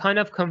asking, I'm kind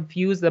of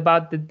confused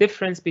about the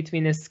difference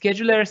between a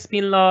scheduler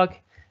spin lock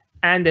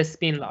and a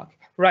spin lock.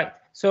 Right.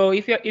 So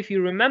if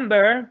you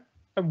remember,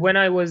 when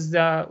I was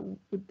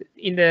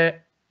in the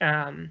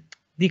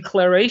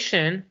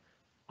declaration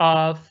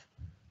of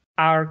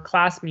our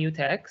class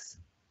mutex,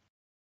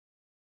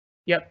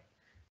 yep,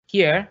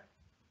 here,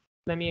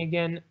 let me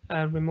again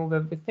remove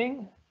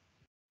everything.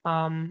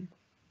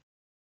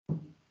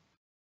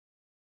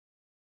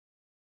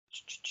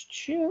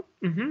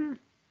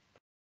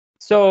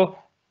 So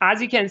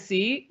as you can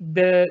see,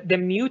 the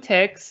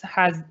mutex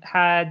has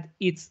had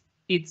its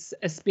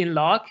spin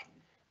lock,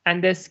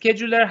 and the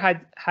scheduler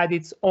had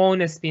its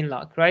own spin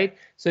lock, right?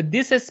 So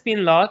this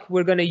spin lock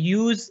we're going to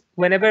use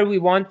whenever we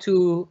want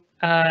to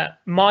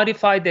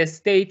modify the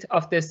state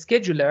of the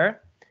scheduler.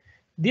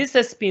 This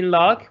spin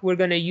lock we're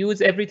going to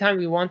use every time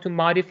we want to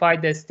modify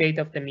the state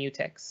of the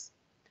mutex.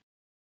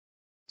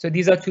 So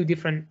these are two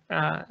different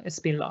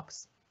spin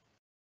locks.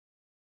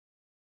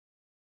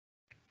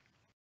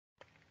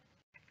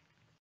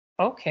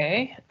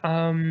 Okay.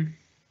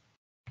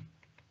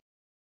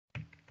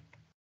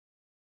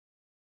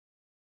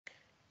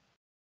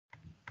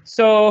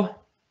 So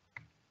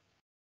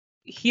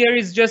here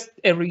is just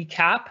a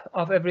recap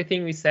of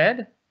everything we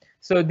said.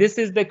 So this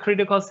is the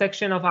critical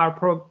section of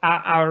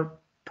our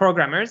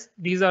programmers.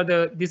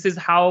 This is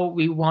how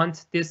we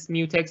want this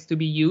mutex to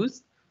be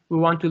used. We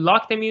want to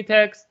lock the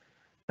mutex,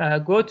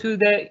 go to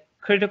the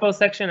critical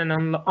section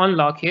and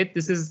unlock it.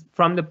 This is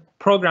from the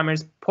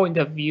programmer's point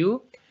of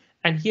view.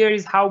 And here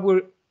is how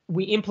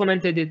we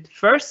implemented it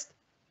first,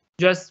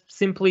 just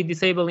simply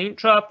disable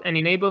interrupt and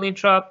enable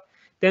interrupt.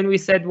 Then we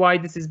said why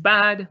this is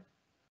bad,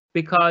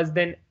 because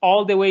then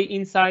all the way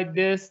inside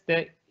this,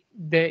 the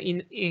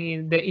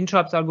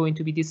interrupts are going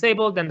to be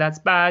disabled, and that's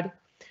bad.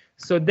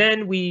 So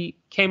then we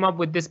came up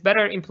with this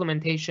better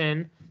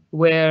implementation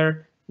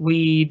where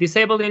we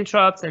disabled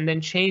interrupts and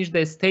then changed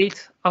the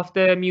state of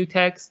the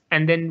mutex,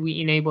 and then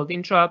we enabled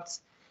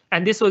interrupts.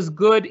 And this was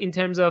good in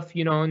terms of,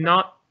 you know,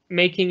 not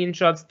making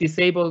interrupts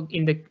disabled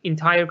in the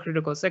entire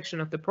critical section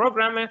of the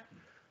programmer,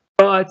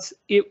 but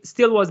it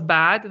still was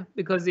bad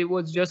because it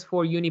was just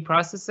for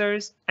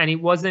uniprocessors, and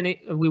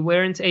we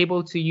weren't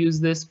able to use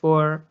this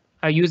for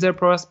user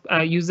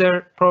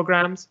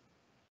programs.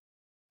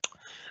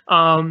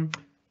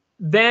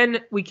 Then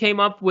we came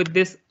up with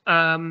this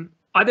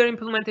other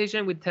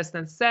implementation with test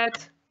and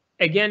set.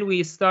 Again,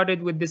 we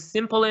started with this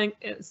simple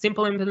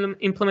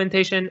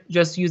implementation,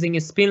 just using a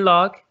spin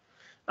lock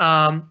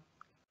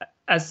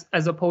as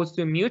opposed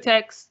to a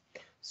mutex.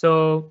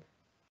 So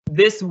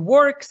this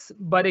works,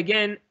 but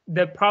again,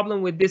 the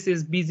problem with this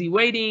is busy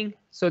waiting.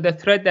 So the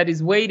thread that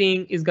is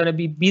waiting is going to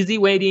be busy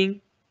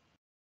waiting,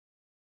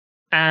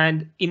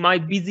 and it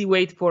might busy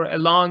wait for a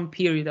long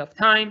period of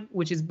time,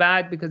 which is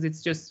bad because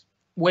it's just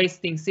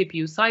wasting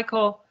CPU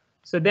cycle.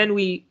 So then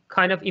we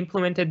kind of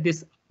implemented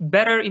this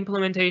better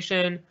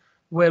implementation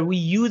where we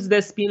use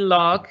the spin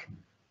lock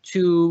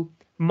to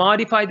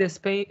modify the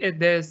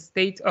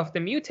state of the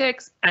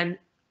mutex, and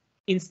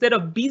instead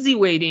of busy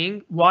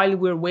waiting while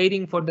we're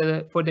waiting for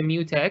the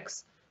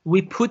mutex,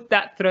 we put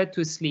that thread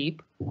to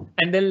sleep,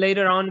 and then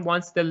later on,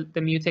 once the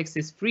mutex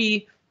is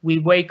free, we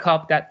wake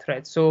up that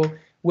thread. So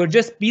we're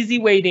just busy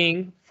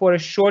waiting for a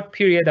short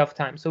period of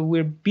time. So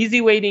we're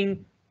busy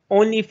waiting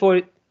only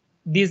for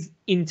these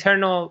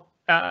internal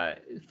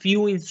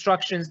few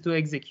instructions to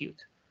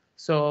execute.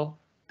 So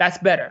that's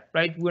better,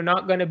 right? We're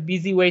not going to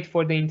busy wait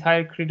for the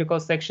entire critical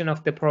section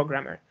of the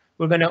programmer.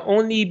 We're going to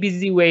only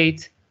busy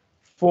wait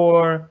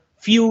for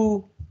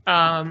few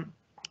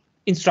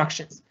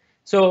instructions.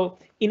 So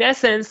in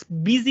essence,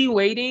 busy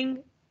waiting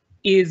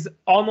is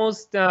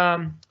almost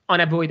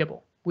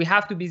unavoidable. We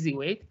have to busy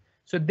wait.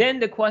 So then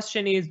the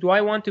question is, do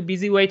I want to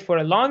busy wait for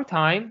a long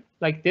time,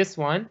 like this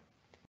one?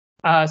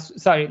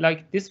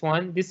 Like this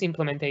one, this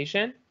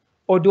implementation,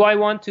 or do I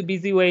want to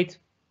busy wait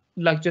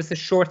like just a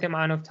short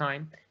amount of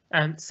time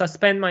and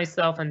suspend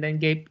myself and then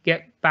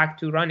get back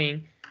to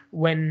running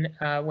when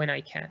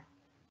I can?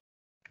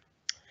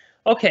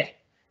 Okay,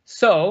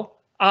 so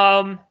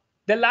the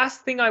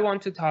last thing I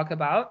want to talk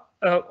about,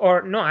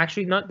 or no,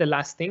 actually not the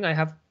last thing. I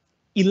have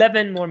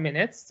 11 more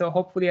minutes, so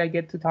hopefully I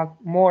get to talk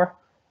more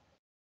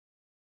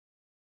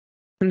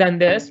than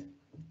this.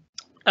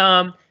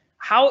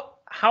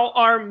 How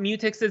are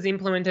mutexes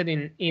implemented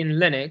in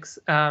Linux?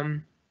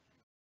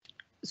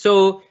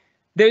 So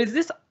there is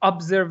this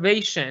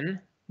observation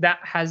that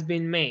has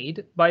been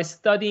made by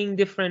studying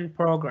different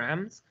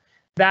programs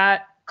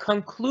that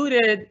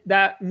concluded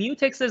that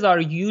mutexes are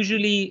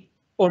usually,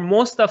 or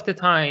most of the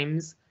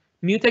times,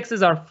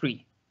 mutexes are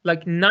free.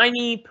 Like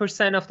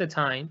 90% of the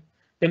time,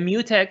 the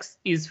mutex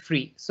is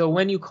free. So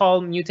when you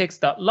call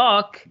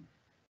mutex.lock,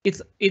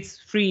 it's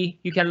free.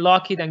 You can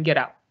lock it and get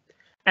out.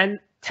 And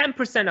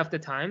 10% of the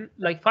time,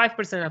 like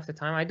 5% of the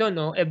time, I don't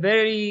know,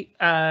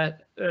 a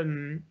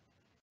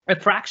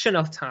fraction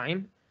of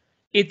time,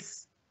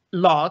 it's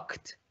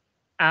locked,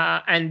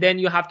 and then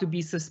you have to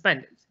be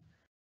suspended.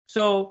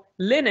 So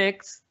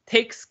Linux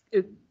takes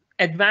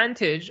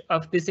advantage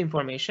of this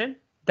information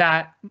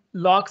that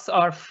locks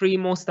are free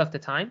most of the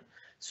time.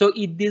 So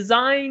it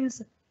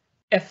designs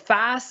a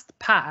fast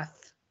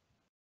path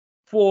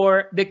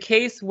for the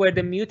case where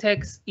the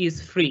mutex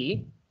is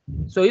free.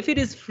 So if it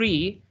is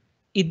free,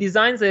 it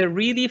designs a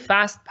really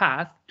fast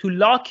path to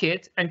lock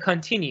it and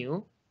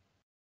continue.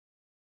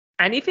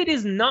 And if it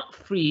is not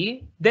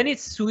free, then it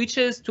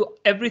switches to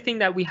everything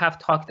that we have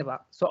talked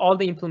about. So all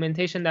the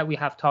implementation that we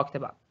have talked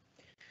about.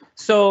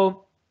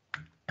 So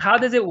how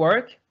does it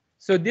work?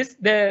 So this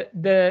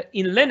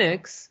in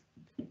Linux,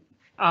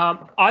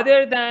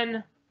 other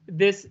than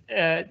this,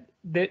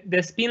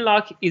 the spin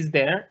lock is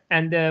there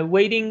and the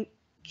waiting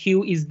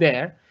queue is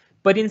there.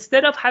 But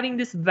instead of having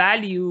this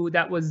value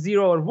that was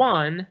 0 or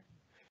 1,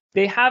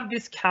 they have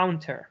this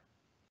counter.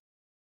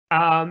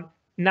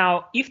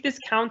 Now, if this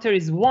counter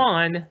is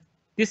 1,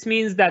 this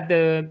means that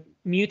the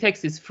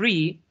mutex is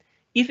free.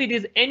 If it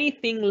is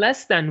anything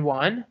less than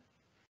 1,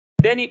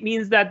 then it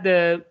means that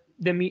the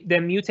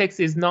mutex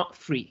is not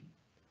free.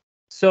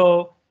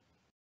 So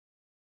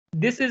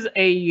this is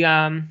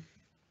a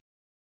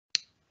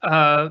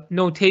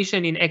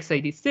notation in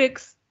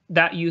x86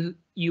 that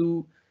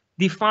you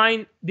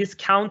define this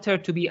counter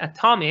to be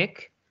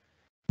atomic.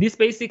 This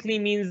basically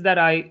means that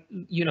I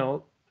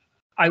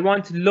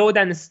want load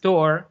and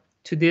store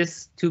to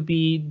this to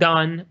be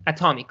done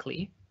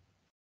atomically.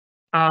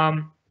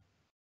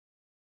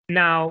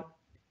 Now,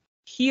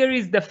 here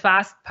is the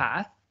fast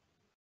path.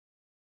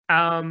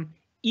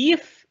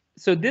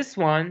 So this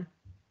one,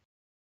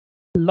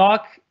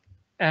 lock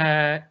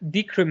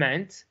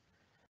decrement,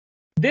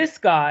 this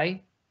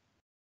guy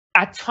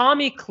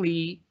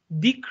atomically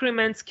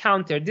decrements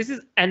counter. This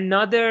is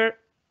another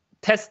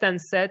test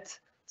and set,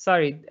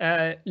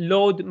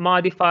 load,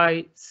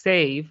 modify,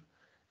 save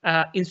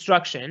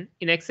instruction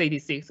in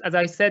x86. As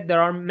I said,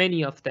 there are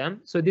many of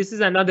them. So this is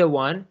another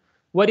one.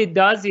 What it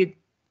does, it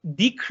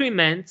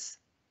decrements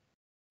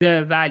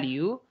the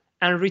value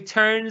and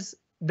returns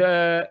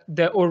the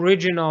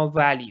original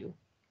value,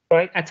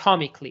 right,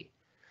 atomically.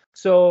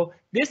 So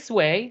this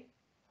way,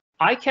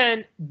 I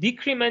can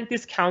decrement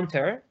this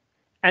counter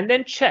and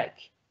then check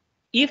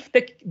if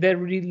the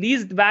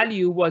released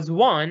value was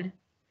 1,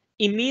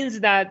 it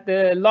means that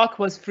the lock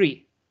was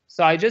free.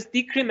 So I just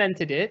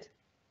decremented it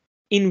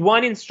in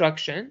one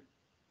instruction.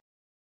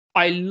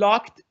 I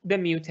locked the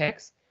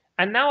mutex,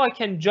 and now I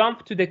can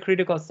jump to the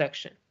critical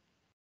section.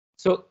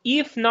 So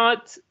if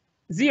not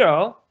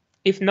 0,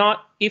 if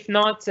not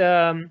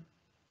 0,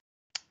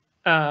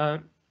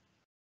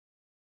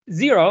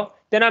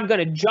 then I'm going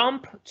to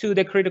jump to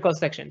the critical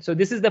section. So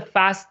this is the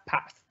fast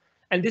path,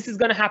 and this is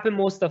going to happen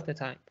most of the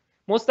time.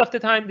 Most of the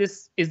time,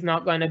 this is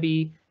not going to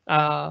be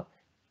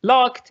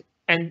locked,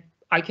 and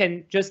I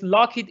can just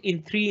lock it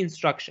in 3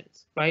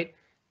 instructions, right?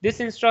 This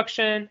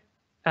instruction,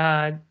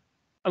 2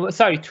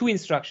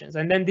 instructions,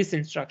 and then this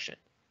instruction,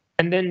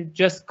 and then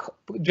just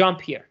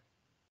jump here,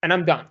 and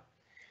I'm done.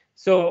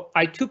 So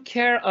I took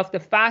care of the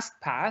fast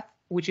path,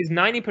 which is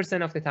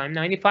 90% of the time,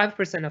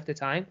 95% of the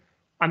time.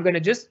 I'm going to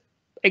just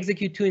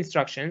execute 2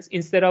 instructions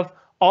instead of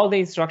all the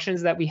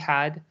instructions that we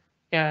had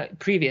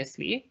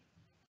previously.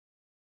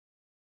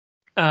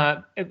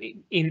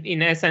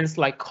 In essence,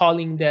 like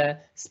calling the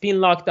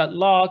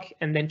spinlock.lock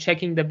and then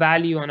checking the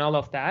value and all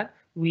of that,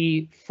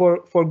 we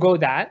forgo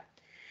that.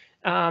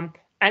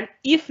 And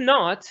if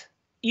not,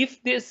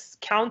 if this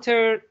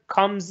counter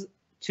comes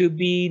to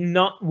be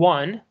not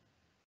 1,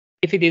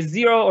 if it is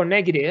 0 or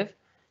negative,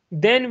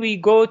 then we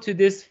go to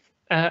this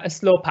a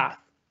slow path.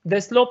 The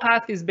slow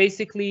path is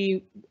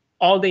basically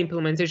all the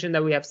implementation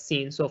that we have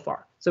seen so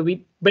far. So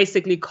we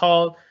basically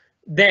call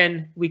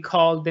the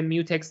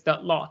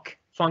mutex.lock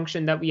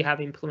function that we have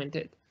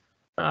implemented,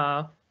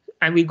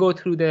 and we go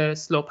through the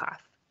slow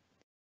path.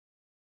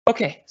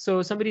 Okay,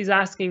 so somebody's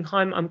asking,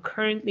 I'm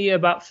currently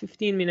about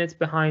 15 minutes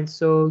behind,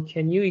 so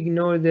can you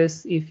ignore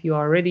this if you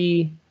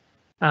already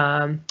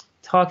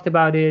talked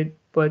about it,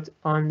 but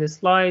on the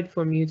slide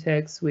for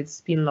mutex with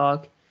spin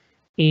lock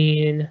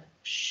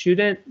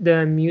shouldn't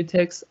the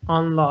mutex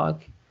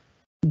unlock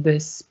the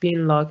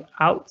spin lock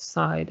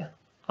outside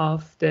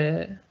of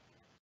the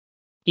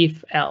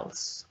if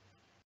else?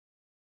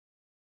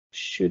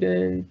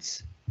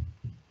 Shouldn't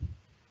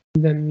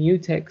the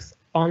mutex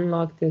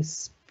unlock the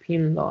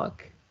spin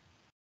lock?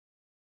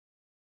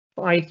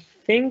 I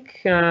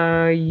think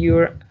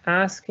you're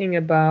asking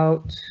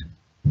about,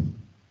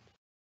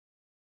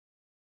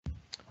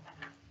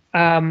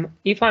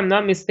 if I'm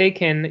not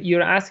mistaken,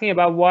 you're asking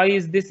about why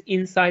is this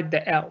inside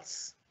the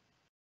else?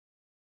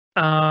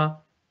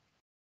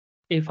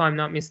 If I'm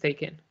not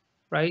mistaken,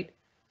 right?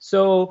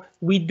 So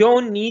we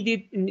don't need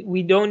it.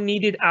 We don't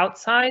need it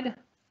outside.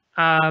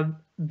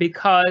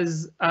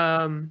 because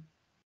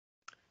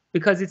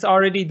it's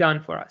already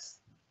done for us.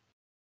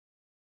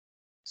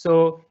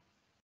 So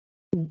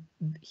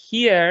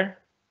here,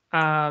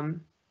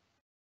 when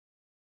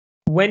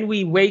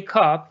we wake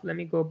up, let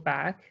me go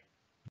back.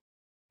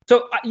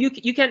 So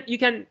you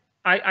can.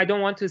 I don't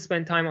want to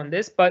spend time on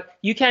this, but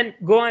you can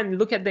go and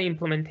look at the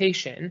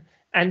implementation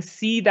and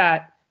see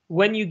that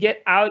when you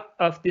get out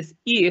of this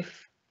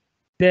if,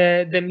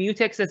 the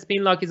mutex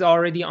spin lock is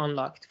already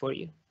unlocked for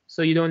you,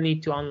 so you don't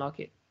need to unlock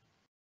it.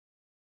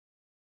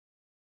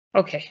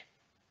 Okay.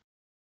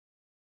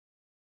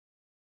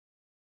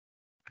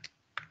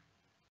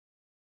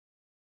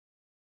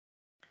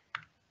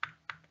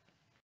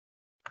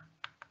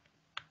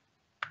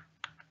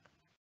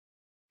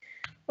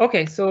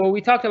 Okay, so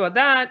we talked about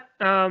that.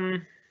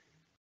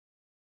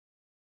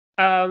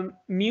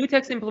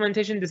 Mutex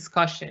implementation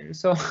discussion.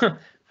 So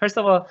first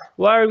of all,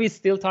 why are we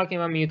still talking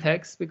about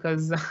mutex?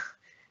 Because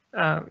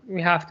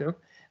we have to.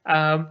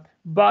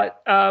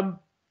 But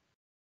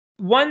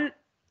one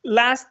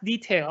last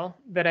detail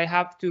that I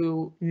have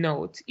to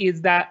note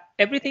is that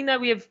everything that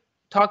we have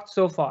talked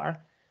so far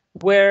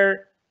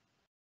were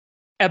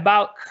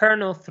about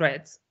kernel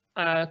threads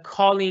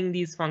calling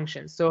these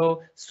functions.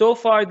 So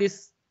far,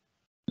 this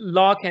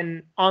lock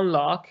and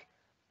unlock,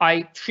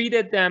 I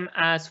treated them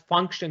as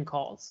function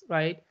calls,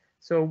 right?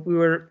 So we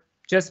were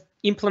just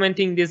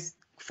implementing these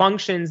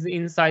functions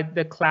inside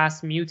the class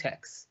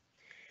mutex.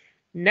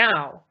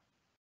 Now,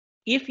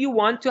 if you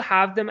want to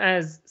have them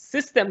as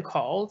system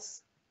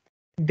calls,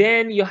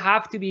 then you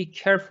have to be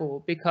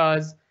careful,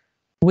 because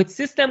with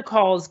system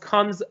calls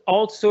comes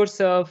all sorts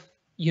of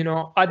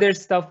other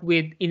stuff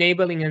with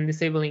enabling and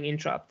disabling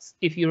interrupts.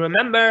 If you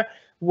remember,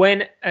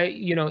 when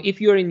if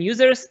you're in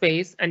user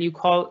space and you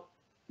call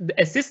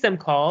a system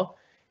call,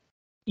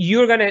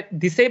 you're gonna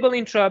disable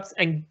interrupts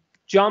and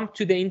jump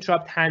to the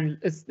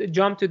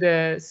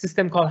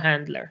system call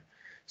handler.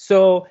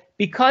 So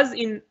because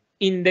in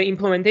the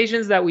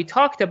implementations that we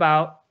talked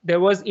about,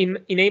 there was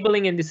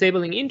enabling and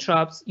disabling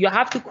interrupts, you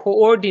have to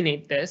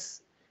coordinate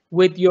this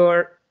with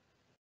your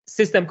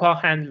system call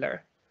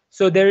handler.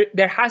 So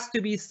there has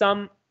to be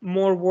some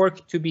more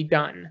work to be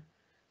done.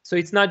 So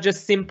it's not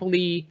just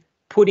simply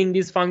putting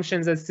these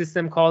functions as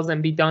system calls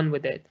and be done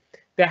with it.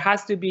 There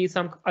has to be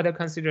some other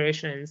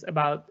considerations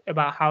about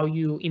how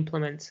you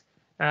implement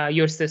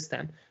your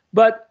system.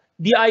 But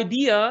the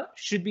idea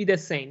should be the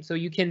same. So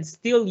you can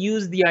still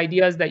use the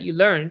ideas that you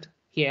learned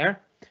here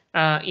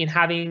in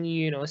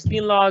having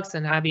spin locks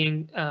and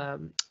having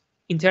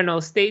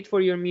internal state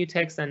for your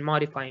mutex and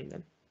modifying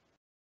them.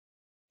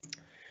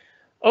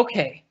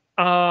 Okay.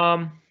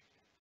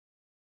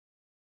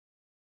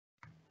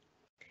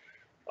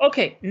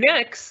 Okay,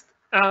 next,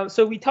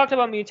 so we talked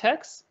about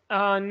mutex.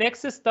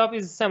 Next stuff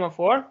is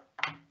semaphore.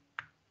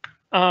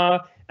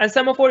 And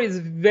semaphore is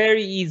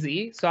very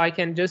easy, so I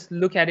can just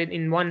look at it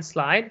in one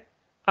slide.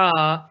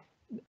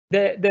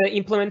 The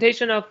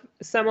implementation of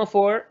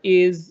semaphore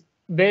is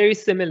very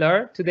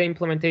similar to the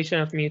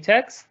implementation of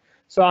mutex.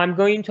 So I'm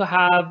going to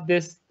have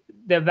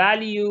the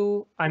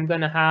value, I'm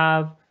going to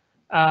have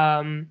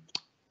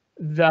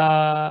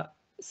the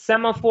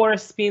semaphore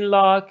spin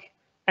lock,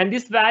 and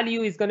this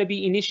value is going to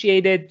be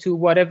initiated to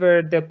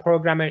whatever the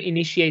programmer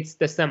initiates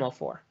the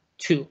semaphore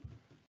to.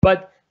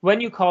 But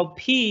when you call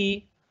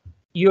P,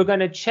 you're going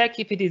to check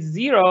if it is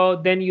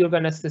 0, then you're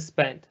going to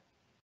suspend.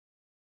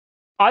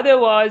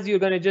 Otherwise, you're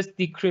going to just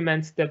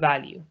decrement the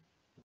value.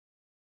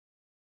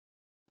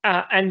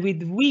 And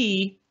with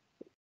V,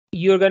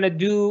 you're going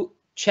to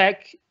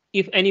check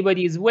if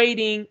anybody is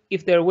waiting.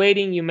 If they're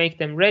waiting, you make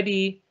them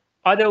ready.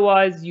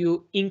 Otherwise,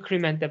 you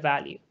increment the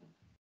value.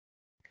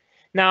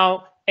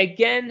 Now,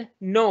 again,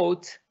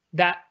 note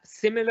that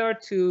similar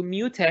to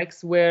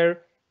mutex,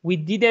 where we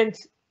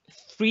didn't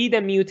free the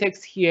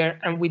mutex here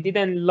and we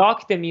didn't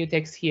lock the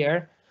mutex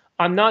here,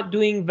 I'm not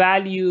doing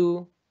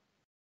value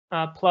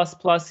plus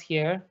plus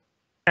here,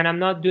 and I'm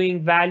not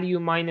doing value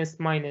minus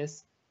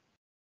minus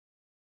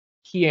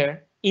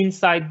here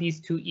inside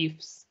these two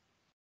ifs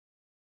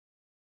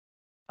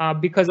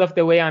because of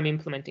the way I'm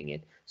implementing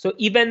it. So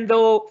even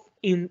though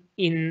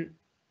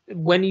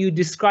when you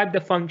describe the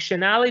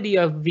functionality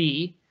of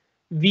V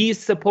is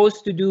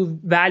supposed to do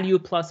value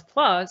plus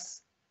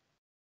plus,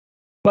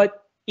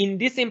 but in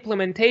this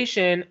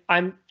implementation,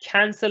 I'm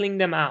canceling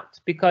them out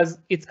because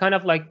it's kind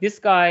of like this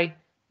guy,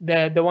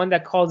 the one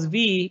that calls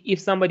V, if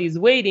somebody is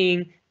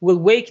waiting, will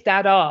wake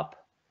that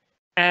up.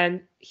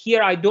 And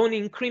here I don't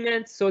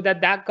increment so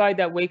that guy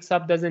that wakes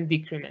up doesn't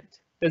decrement,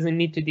 doesn't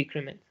need to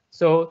decrement.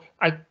 So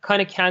I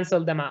kind of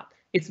cancel them out.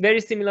 It's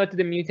very similar to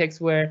the mutex,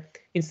 where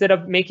instead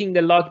of making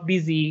the lock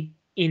busy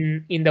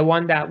in the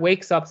one that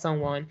wakes up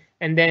someone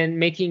and then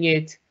making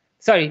it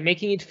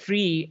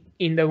free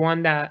in the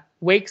one that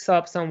wakes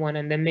up someone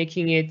and then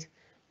making it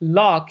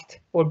locked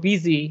or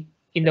busy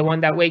in the one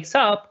that wakes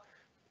up,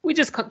 we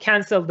just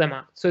cancel them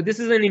out. So this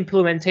is an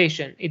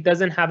implementation. It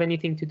doesn't have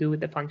anything to do with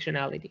the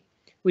functionality.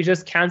 We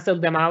just cancel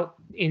them out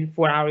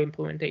for our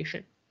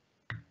implementation.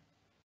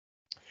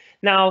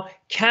 Now,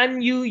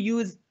 can you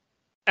use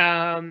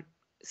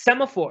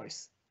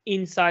semaphores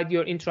inside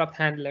your interrupt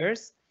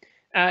handlers?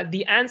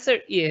 The answer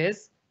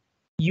is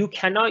you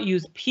cannot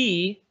use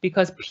P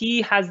because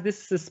P has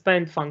this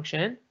suspend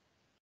function.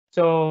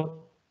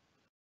 So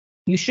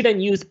you shouldn't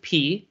use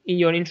P in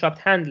your interrupt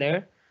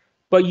handler,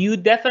 but you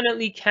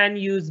definitely can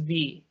use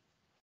V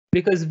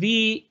because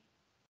V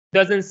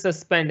doesn't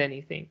suspend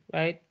anything,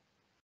 right?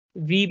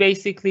 V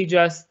basically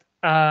just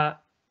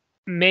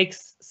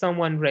makes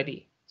someone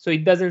ready. So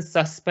it doesn't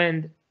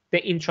suspend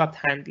the interrupt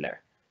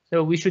handler.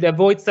 So we should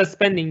avoid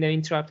suspending the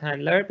interrupt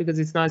handler because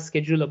it's not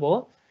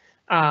schedulable.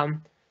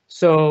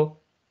 So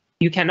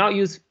you cannot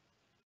use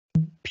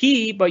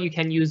P, but you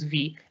can use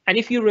V. And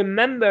if you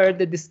remember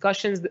the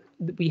discussions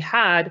that we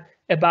had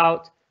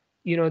about,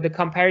 the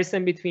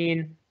comparison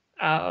between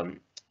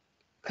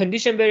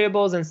condition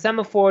variables and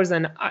semaphores,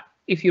 and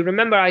if you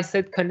remember, I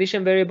said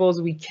condition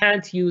variables, we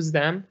can't use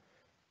them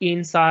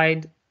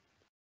inside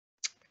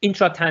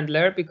interrupt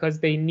handler because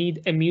they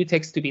need a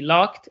mutex to be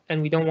locked,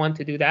 and we don't want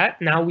to do that.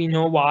 Now we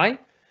know why.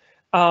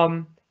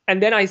 And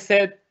then I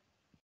said,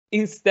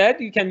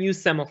 instead, you can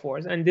use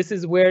semaphores, and this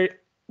is where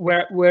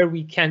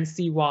we can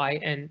see why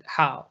and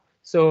how.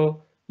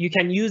 So you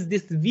can use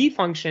this V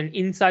function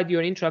inside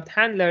your interrupt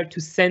handler to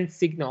send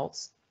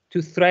signals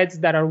to threads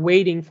that are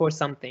waiting for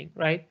something,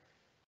 right?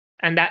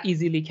 And that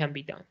easily can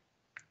be done.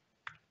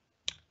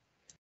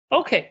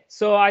 Okay,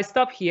 so I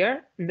stop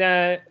here.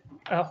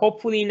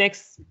 Hopefully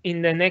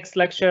in the next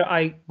lecture,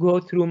 I go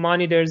through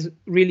monitors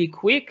really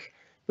quick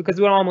because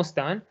we're almost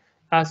done.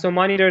 So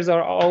monitors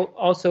are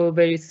also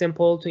very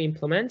simple to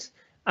implement.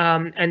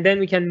 And then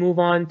we can move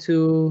on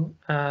to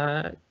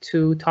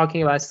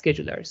talking about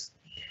schedulers.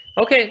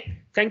 Okay,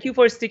 thank you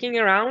for sticking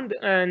around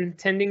and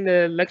attending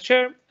the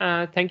lecture.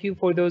 Thank you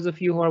for those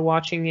of you who are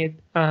watching it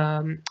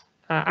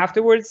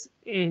afterwards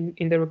in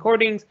the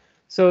recordings.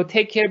 So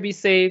take care, be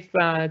safe,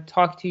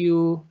 talk to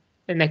you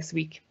next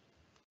week.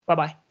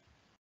 Bye-bye.